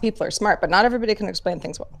 lots of people are smart, but not everybody can explain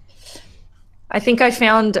things well. I think I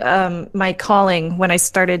found my calling when I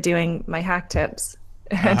started doing my hack tips.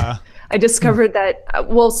 And I discovered that,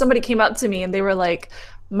 somebody came up to me and they were like,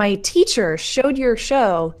 my teacher showed your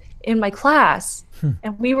show in my class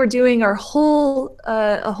and we were doing our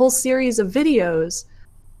a whole series of videos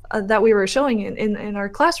that we were showing in our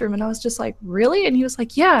classroom. And I was just like, really? And he was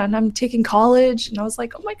like, yeah, and I'm taking college. And I was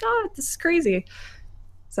like, oh my God, this is crazy.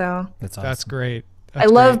 So That's awesome. That's great. I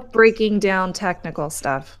love breaking down technical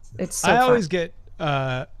stuff. It's so I fun. always get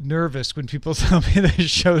nervous when people tell me they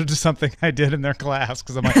showed something I did in their class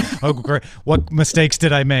because I'm like, oh, great. What mistakes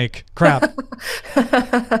did I make? Crap.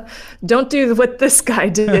 Don't do what this guy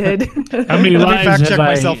did. How many Let me lives fact have check I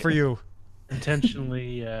myself for you.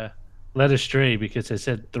 intentionally led astray because I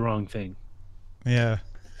said the wrong thing? Yeah.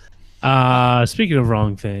 Speaking of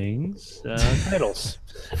wrong things, titles.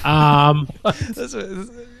 It's What's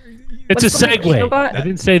a the segue. Showbot? I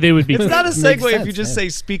didn't say they would be. It's not a Makes segue if sense, you just yeah. say,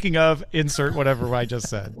 speaking of, insert whatever I just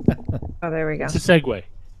said. Oh, there we go. It's a segue.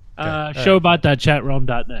 right.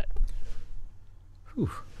 Showbot.chatroom.net.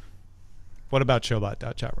 What about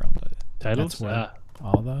showbot.chatroom? Titles? That's where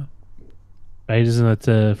all the Right? Isn't that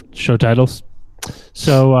the show titles?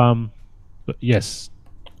 So, yes.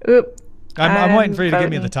 Oop. I'm waiting for you to give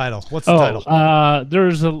me voting. the title. What's the title?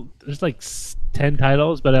 There's like 10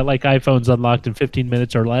 titles, but I like iPhones unlocked in 15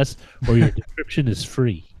 minutes or less, or your description is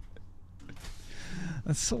free.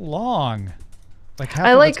 That's so long. Like half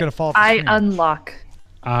I of like it's gonna fall off the I screen. unlock.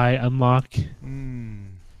 I unlock.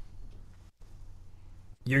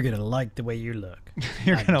 You're gonna like the way you look.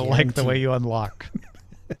 You're I gonna like the way guarantee. you unlock.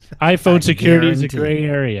 iPhone security is a guarantee. gray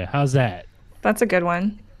area. How's that? That's a good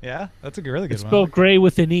one. Yeah, that's a really good It's one. spelled gray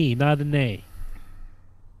with an E, not an A.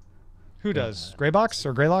 Who does? Graybox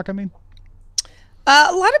or Graylock? I mean,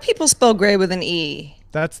 A lot of people spell gray with an E.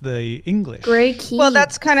 that's the English. GrayKey. Well,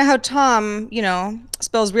 that's kind of how Tom,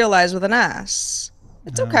 spells realize with an S.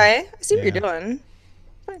 It's okay. I see what you're doing.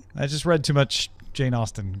 I just read too much Jane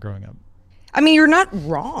Austen growing up. I mean, you're not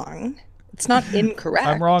wrong. It's not incorrect.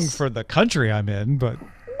 I'm wrong for the country I'm in, but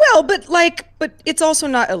Well, but it's also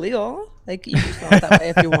not illegal. Like, you can spell it that way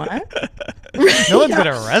if you want. no one's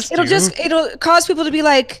gonna arrest you. It'll cause people to be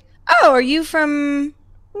like, oh, where are you from?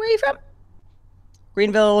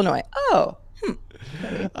 Greenville, Illinois. Oh,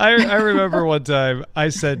 I remember one time I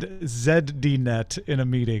said ZDNet in a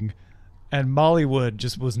meeting, and Molly Wood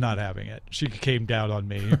just was not having it. She came down on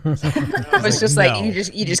me. it was just like no.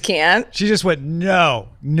 you just can't. She just went, no,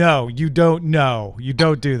 you don't know. You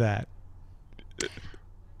don't do that.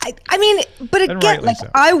 I mean, but And again, rightly like so.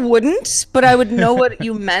 I wouldn't, but I would know what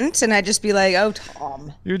you meant, and I'd just be like, "Oh,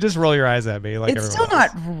 Tom, You would just roll your eyes at me like it's everyone still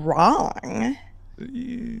else. not wrong.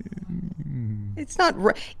 It's not.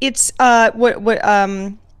 It's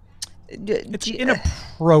It's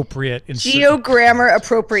inappropriate in geogrammar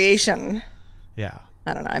appropriation. Yeah.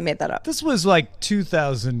 I don't know. I made that up. This was like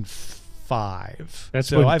 2005. That's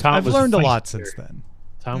so when I've Tom was learned a lot feistier. since then.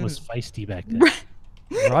 Tom was feisty back then.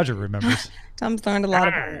 Roger remembers. Tom's learned a lot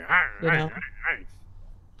about it.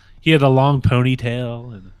 He had a long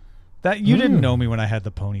ponytail. And That you didn't know me when I had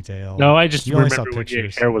the ponytail. no, I just You only saw remember when your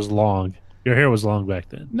pictures. hair was long. Your hair was long back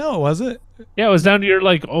then. No, was it? Yeah, it was down to your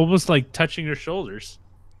almost touching your shoulders.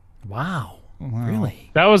 Wow. Wow.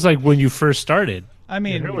 Really? That was like when you first started. I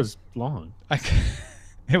mean, Your hair was long.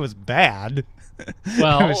 it was bad.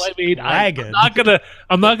 Well, It was I mean, ragged.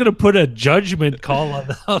 I'm not gonna put a judgment call on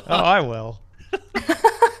that. Oh, I will.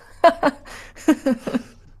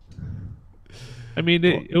 I mean,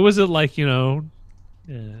 it wasn't like It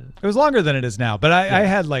was longer than it is now, but I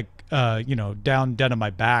had down to my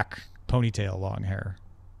back ponytail long hair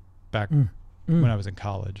back when I was in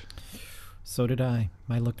college. So did I.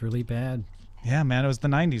 Mine looked really bad. Yeah, man, it was the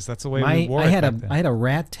 90s. That's the way we wore I it had back a then. I had a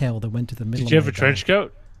rat tail that went to the middle. Did you of have a my trench back.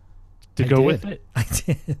 coat to I go did. with it? I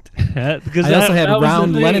did. Because I also had that was the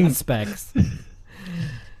round thing. Lennon specs.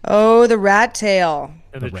 Oh, the rat tail.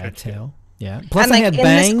 And The the rat trench coat. tail. Yeah. Plus And I like had in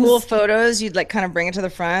bangs. the school photos, you'd like kind of bring it to the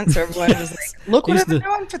front, so everyone was like, "Look what I've been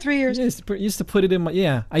doing for 3 years." I used to put it in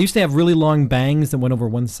my I used to have really long bangs that went over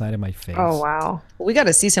one side of my face. Oh wow. We got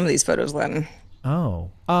to see some of these photos, Len. Oh.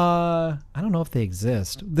 I don't know if they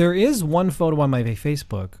exist. There is one photo on my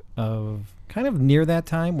Facebook of kind of near that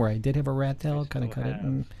time where I did have a rat tail, kind of cut it.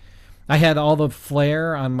 And I had all the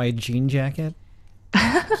flair on my jean jacket.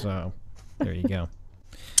 So there you go.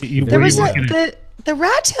 There was the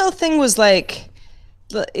rat tail thing was like,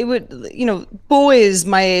 it would, boys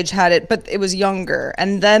my age had it, but it was younger.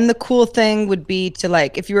 And then the cool thing would be to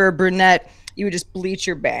like, if you were a brunette, you would just bleach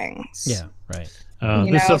your bangs. Yeah, right. So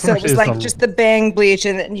it was like just the bang bleach,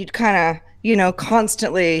 and then you'd kind of,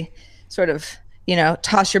 constantly sort of,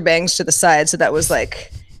 toss your bangs to the side. So that was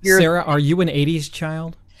like Sarah, are you an 80s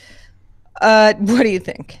child? What do you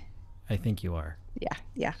think? I think you are.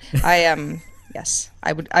 Yeah. I am. Yes,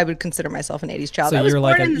 I would consider myself an 80s child. So I was you're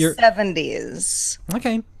born like in the 70s.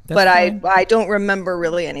 Okay. But I don't remember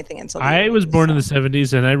really anything until I was born in the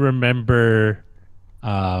 70s, and I remember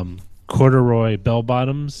corduroy bell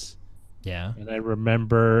bottoms. Yeah. And I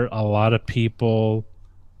remember a lot of people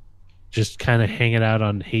just kind of hanging out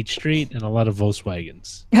on Haight Street and a lot of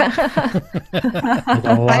Volkswagens.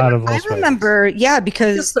 I remember,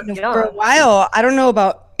 because for a while, I don't know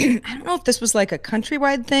if this was like a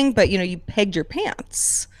countrywide thing, but you pegged your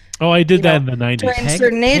pants. Oh, I did that in the 90s. During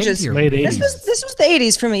certain ages. Late 80s. This was the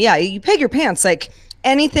 80s for me. Yeah, you peg your pants. Like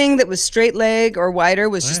anything that was straight leg or wider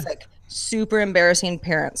was just like super embarrassing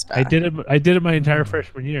parent stuff. I did it my entire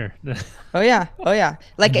freshman year. Oh yeah.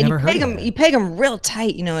 Like, and you peg them real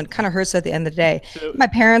tight, and it kind of hurts at the end of the day. My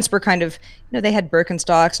parents were kind of, they had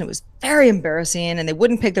Birkenstocks, and it was very embarrassing, and they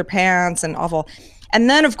wouldn't peg their pants and awful. And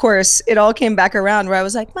then, of course, it all came back around where I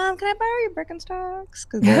was like, "Mom, can I borrow your Birkenstocks?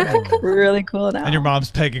 Because they're like really cool now." And your mom's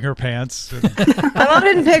pegging her pants. My mom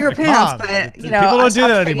didn't peg her pants, Mom, but people don't do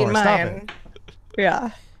that anymore. Stop it.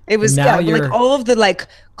 Yeah. It was like all of the like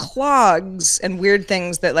clogs and weird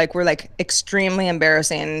things that like were like extremely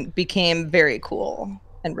embarrassing became very cool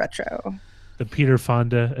and retro. The Peter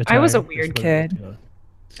Fonda attire. I was a weird kid.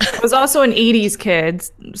 I was also an 80s kid,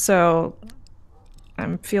 so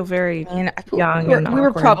feel very I mean, young and we were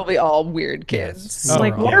awkward. probably all weird kids. Yes.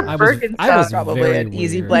 Like, what are I was Birkenstocks? Probably very an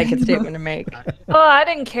easy weird. blanket statement to make. Oh, I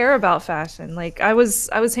didn't care about fashion. Like I was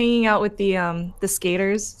hanging out with the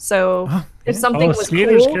skaters. So if something was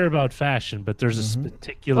skaters cool, care about fashion, but there's a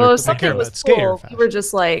particular. well, if care something was about skater cool, fashion. we were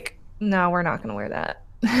just like, no, we're not gonna wear that.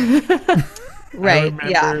 Right?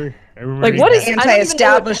 Yeah. I remember Like, what is-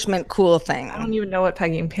 Anti-establishment cool thing. I don't even know what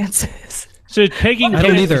pegging pants is. So pegging I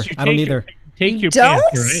don't pants either. is you I don't take your- either. Take your Don't?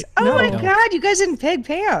 pants, right? Oh my No. God! You guys didn't peg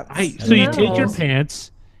pants. So you No. take your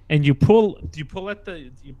pants and you pull at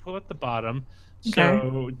the bottom.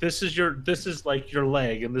 So this is like your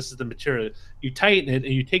leg, and this is the material. You tighten it,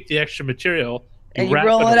 and you take the extra material and you wrap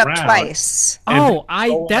roll it up around. twice.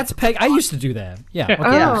 Oh, that's peg. I used to do that. Yeah. Okay,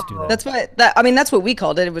 I used to do that. That's what we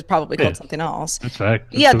called it. It was probably called something else. That's right.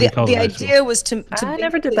 That's Yeah, what we call the it in high school. idea was to I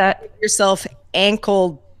never did that. make yourself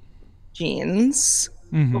ankle jeans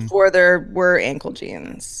before there were ankle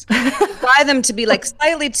jeans. Buy them to be like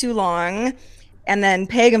slightly too long, and then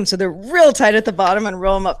peg them so they're real tight at the bottom and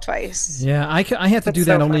roll them up twice. Yeah, I had to do That's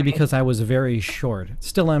that so only funny. because I was very short.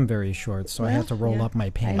 Still am very short, so I had to roll up my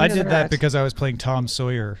pants. I did that because I was playing Tom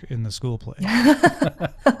Sawyer in the school play.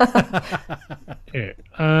 Here,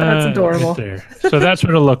 That's adorable. right there. So that's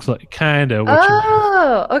what it looks like, kind of.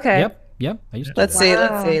 Oh, okay. Yep. I used to. Let's do see.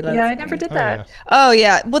 that. Let's see. Yeah, I never did that. Oh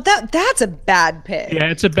yeah. Well, that's a bad peg. Yeah,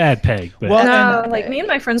 it's a bad peg. But Well, No, and- like me and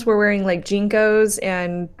my friends were wearing like Jinkos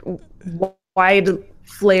and wide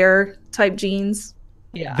flare type jeans.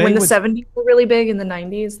 Yeah. They When the would- 70s were really big in the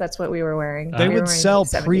 90s, that's what we were wearing. They We were would wearing, sell like,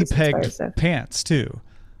 70s pre-pegged inspired stuff. pants too.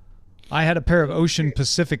 I had a pair of Ocean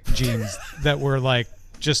Pacific jeans that were like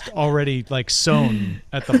just already like sewn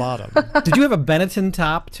at the bottom. Did you have a Benetton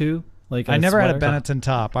top too? Like I a never had a sweater? Benetton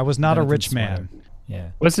top. I was not a Benetton rich sweater. man. Yeah.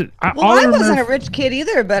 was it? Well, I wasn't a rich kid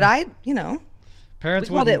either, but Parents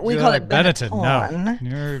We called wouldn't it- we do called that. it Benetton. Benetton.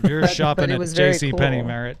 No, you're shopping it at was very J.C. Penney, cool.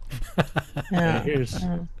 Merritt. yeah. Here's.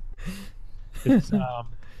 It's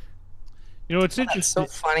you know, it's That's interesting.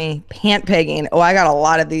 so funny. Pant pegging. Oh, I got a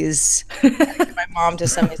lot of these. I get my mom to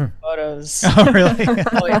send me some photos. Oh, really?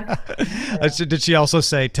 Oh, yeah. Did she also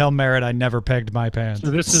say, "Tell Merritt I never pegged my pants"?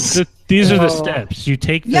 So these are the steps. You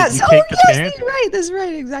take the Yes. you Oh, take the yes. pants, That's right. That's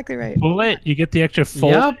right. Exactly right. pull it, you get the extra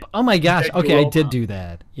fold. Yep. Oh my gosh. Take Okay, I roll did up. do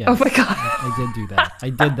that. Yeah. Oh my God. I did do that. I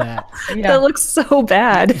did that. Yeah. That looks so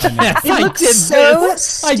bad. Yes, It I looks did so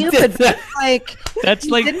this. I did stupid. that. Like That's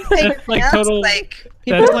you like didn't peg that's your like pants, total. like That's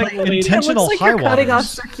people like like It intentional looks like high you're cutting off waters.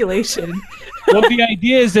 circulation. Well, the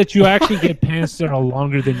idea is that you actually get pants that are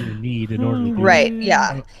longer than you need in order to do right. it.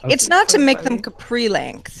 Yeah. It's not to make them capri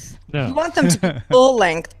length. No. You want them to be full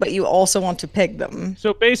length, but you also want to peg them.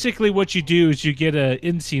 So basically, what you do is you get an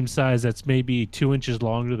inseam size that's maybe 2 inches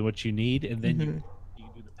longer than what you need, and then you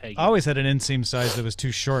do the pegging. I always had an inseam size that was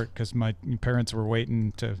too short because my parents were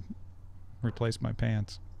waiting to replace my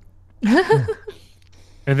pants.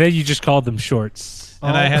 And then you just called them shorts.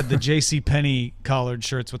 And I had the J.C. Penney collared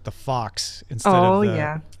shirts with the fox instead Oh, of the,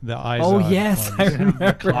 yeah. the eyes. Oh yes, I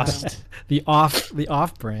remember Cost. that. The off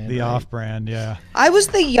brand. The right? off-brand, yeah. I was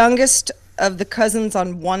the youngest of the cousins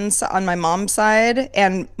on on my mom's side,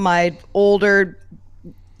 and my older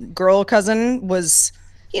girl cousin was,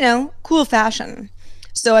 cool fashion.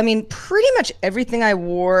 So I mean, pretty much everything I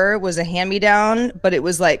wore was a hand-me-down, but it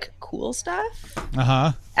was like cool stuff.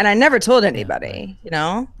 Uh-huh. And I never told anybody, like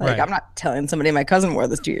Right. I'm not telling somebody my cousin wore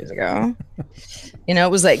this 2 years ago. It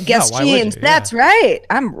was like Guess why would jeans. you? That's right.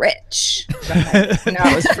 I'm rich. Now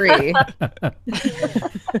it was free.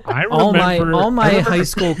 I All remember my high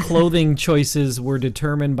school clothing choices were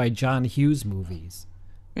determined by John Hughes movies.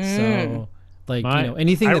 So, like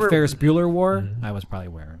anything I that Ferris Bueller wore, I was probably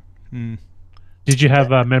wearing. Did you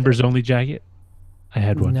have a members only jacket? I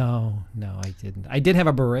had one. No, I didn't. I did have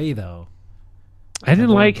a beret though. I didn't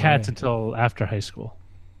wore a like hats beret. until after high school.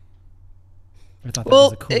 I thought that was Well,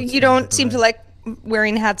 the coolest you thing, don't the seem to beret. like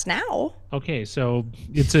wearing hats now. Okay, so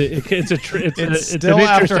it's an still interest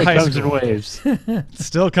after that high comes in school. waves. It's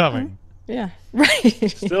still coming. Yeah.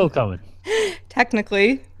 Right. Still coming.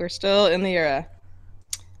 Technically, we're still in the era.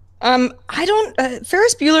 I don't.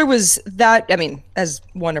 Ferris Bueller was that. I mean, as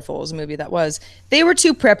wonderful as a movie that was, they were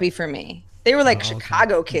too preppy for me. They were like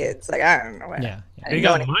Chicago kids. Like I don't know. Yeah. I They didn't know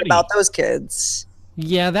got anything money. about those kids.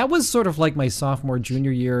 Yeah, that was sort of like my sophomore,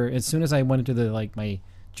 junior year. As soon as I went into my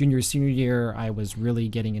junior, senior year, I was really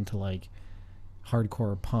getting into like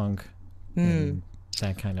hardcore punk and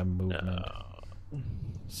that kind of movement.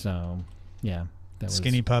 So, yeah, that was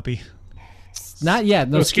Skinny puppy. not yet.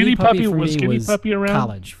 No, Was Skinny Puppy- for was me Skinny was Puppy around?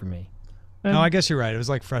 college for me. No, I guess you're right. It was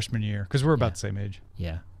like freshman year because we're about the same age.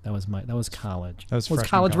 Yeah, that was college. That was Well, freshman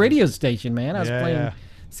college college. radio station, man. I was Yeah, playing yeah.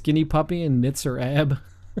 Skinny Puppy and Nitzer Ab.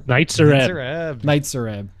 Knights are at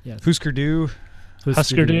Nitzer Ab. Yes. Husker Du.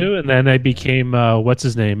 Husker Du, and then I became what's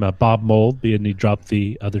his name, Bob Mold, and he dropped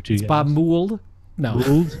the other two. Guys. Bob Mould.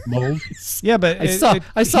 No. Mold. Yeah, but I saw he,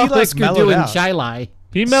 like, Husker Du mellowed in out. Chilai.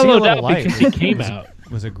 He mellowed See a out Little Light because he came out.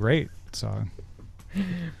 Was a great song.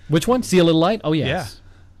 Which one? See a Little Light? Oh, yes.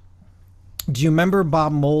 Yeah. Do you remember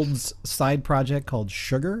Bob Mould's side project called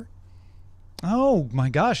Sugar? Oh my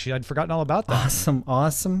gosh, I'd forgotten all about that.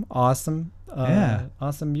 Awesome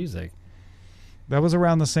music. That was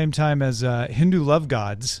around the same time as Hindu Love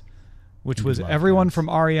Gods, which was everyone from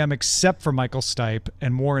REM except for Michael Stipe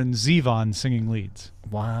and Warren Zevon singing leads.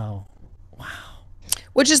 Wow.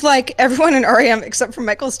 Which is like everyone in REM except for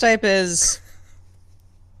Michael Stipe is.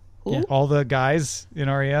 Yeah. All the guys in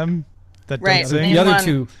REM that Right. don't sing. Name The other one.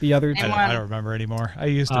 two. I don't remember anymore. I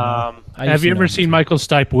used to know. Have you ever seen Michael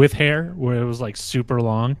Stipe with hair, where it was like super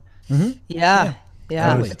long? Yeah.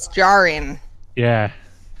 Totally. It's jarring. Yeah,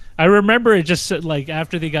 I remember it just like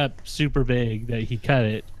after they got super big that he cut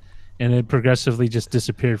it, and it progressively just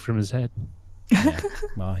disappeared from his head. Yeah.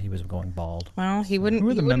 Well, he was going bald. Well, he wouldn't, Who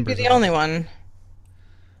are he the wouldn't be members the of only one.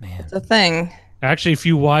 Man. It's a thing. Actually, if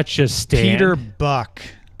you watch a stand, Peter Buck.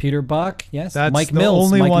 Peter Buck, yes. That's Mike the Mills.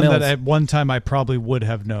 only Mike one Mills. that at one time I probably would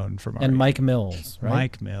have known from REM. And Mike Mills, right?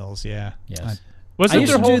 Mike Mills, yeah. Yes. wasn't I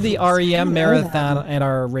used there to whole- do the REM marathon at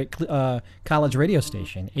our college radio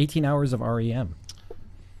station. 18 hours of REM.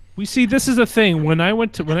 We see this is a thing. When I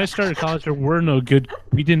started college, there were no good.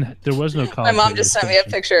 There was no college. My mom radio just sent me a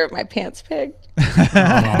station. picture of my pants pig.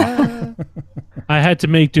 I had to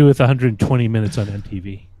make do with 120 minutes on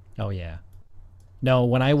MTV. Oh, yeah. No,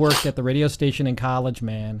 when I worked at the radio station in college,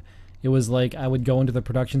 man, it was like I would go into the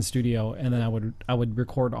production studio and then I would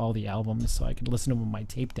record all the albums so I could listen to them on my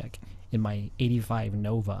tape deck in my 85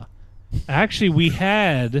 Nova. Actually,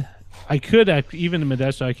 I could even in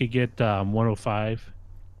Modesto, I could get 105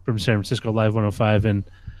 from San Francisco Live 105, and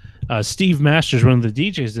Steve Masters, one of the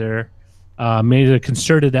DJs there, made a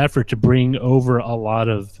concerted effort to bring over a lot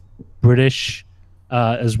of British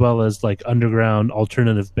as well as like underground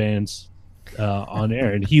alternative bands on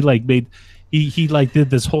air, and he did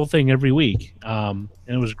this whole thing every week, and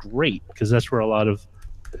it was great because that's where a lot of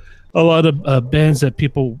bands that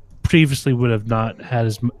people previously would have not had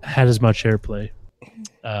as much airplay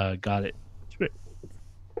got it. It's great.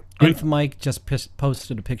 Nth Mike just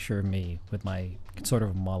posted a picture of me with my sort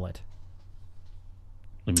of mullet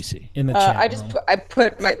Let me see. in the chat. I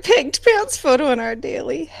put my pigged pants photo in our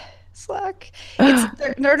daily Slack.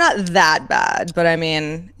 They're not that bad, but I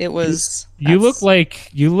mean, it was. You look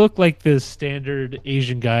like the standard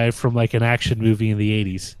Asian guy from like an action movie in the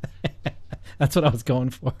 80s. That's what I was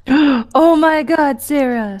going for. Oh my God,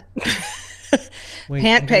 Sarah. Wait,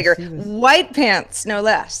 Pant I gotta pegger, see this. white pants, no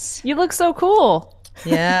less. You look so cool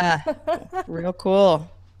Yeah, real cool,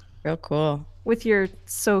 real cool. with your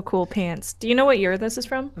so cool pants. Do you know what year this is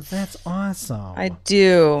from? That's awesome. I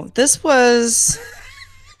do. This was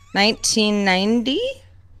 1990.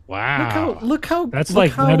 Wow. Look how That's look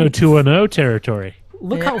like how, 90210 territory.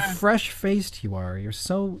 Look how fresh faced you are. You're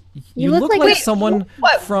so you look look like- like Wait, someone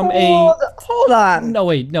What? from Hold on. No,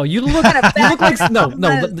 wait, no. You look like no.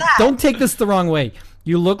 Don't take this the wrong way.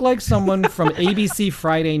 You look like someone from ABC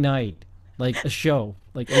Friday Night, like a show,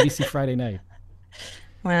 like ABC Friday Night.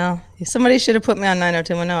 Well, somebody should have put me on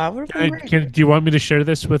 90210. I would have been great. Do you want me to share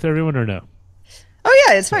this with everyone or no? Oh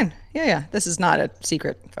yeah, it's fine. Yeah. This is not a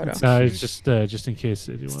secret photo. It's just in case.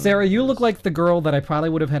 If you want. Sarah, you look like the girl that I probably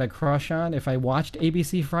would have had a crush on if I watched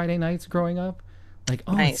ABC Friday Nights growing up. Like,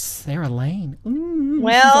 oh, Nice. it's Sarah Lane.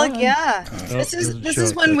 Well, she's on. yeah. there's a This show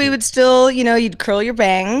is it when we cooking. would still, you'd curl your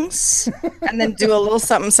bangs and then do a little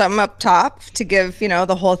something up top to give,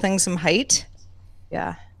 the whole thing some height.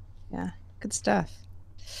 Yeah. Good stuff.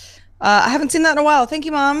 I haven't seen that in a while. Thank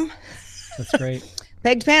you, Mom. That's great.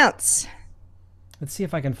 Pegged pants. Let's see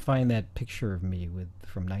if I can find that picture of me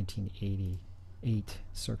from 1988,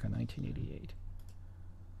 circa 1988.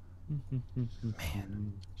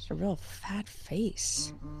 Man, It's a real fat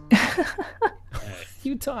face. what are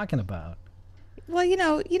you talking about? Well, you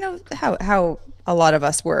know how a lot of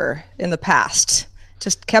us were in the past.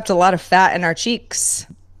 Just kept a lot of fat in our cheeks.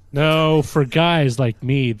 No, for guys like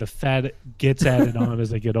me, the fat gets added on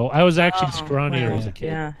as I get old. I was actually scrawnier as a kid.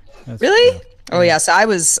 Yeah. That's Really? true. Oh yeah. So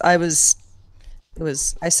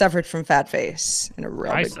I suffered from fat face in a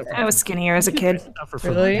real I big suffered way. I was skinnier as a kid. Suffer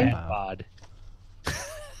from Really? fat bod.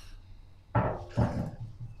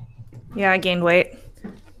 Yeah, I gained weight.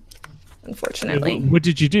 Unfortunately. What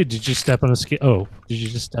did you do? Did you step on a scale? Oh, did you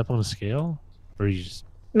just step on a scale, or you just?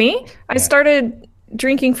 Me? I started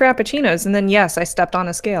drinking frappuccinos, and then yes, I stepped on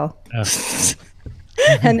a scale.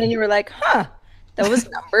 And then you were like, huh, those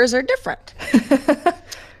numbers are different.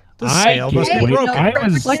 The sale must be Hey, broken. I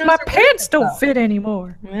was Like my pants don't fit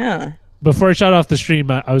anymore. Yeah. before I shut off the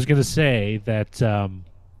stream. I was gonna say that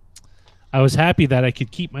I was happy that I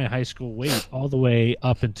could keep my high school weight all the way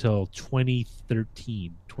up until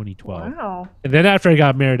 2013, 2012. Wow. And then after I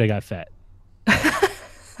got married, I got fat.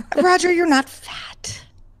 Roger, you're not fat.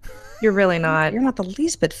 You're really not. You're not the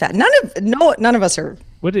least bit fat. None of us are.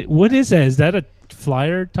 What is that? Is that a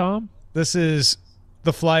flyer, Tom? This is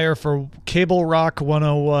the flyer for Cable Rock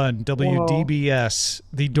 101, WDBS,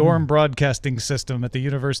 the dorm broadcasting system at the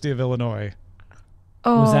University of Illinois.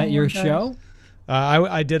 Oh, Was that your my gosh. show?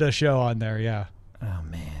 I did a show on there, yeah. Oh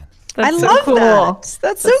man. That's I so love cool. that.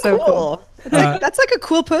 That's so so cool. cool. That's like a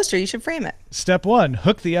cool poster. You should frame it. Step 1,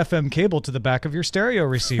 hook the FM cable to the back of your stereo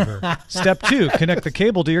receiver. Step 2, connect the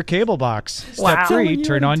cable to your cable box. Step Wow. 3, You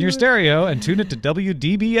turn wanna on do your it. stereo and tune it to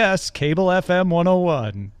WDBS Cable FM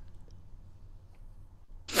 101.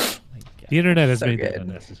 The internet has So made good. that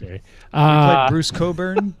unnecessary. We played Bruce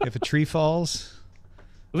Coburn, If a Tree Falls.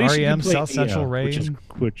 At least you REM, can play South Central Nia, Rain.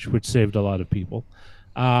 which saved a lot of people.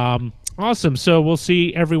 Awesome. So we'll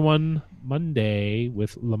see everyone Monday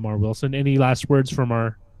with Lamar Wilson. Any last words from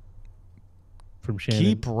Shannon?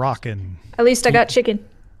 Keep rocking. At least I got chicken.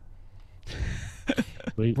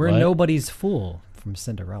 Wait, We're what? nobody's fool from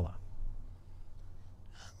Cinderella.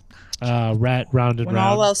 Rat round and When round.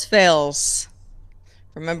 all else fails,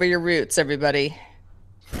 remember your roots, everybody.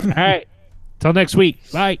 All right. Till next week.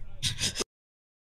 Bye.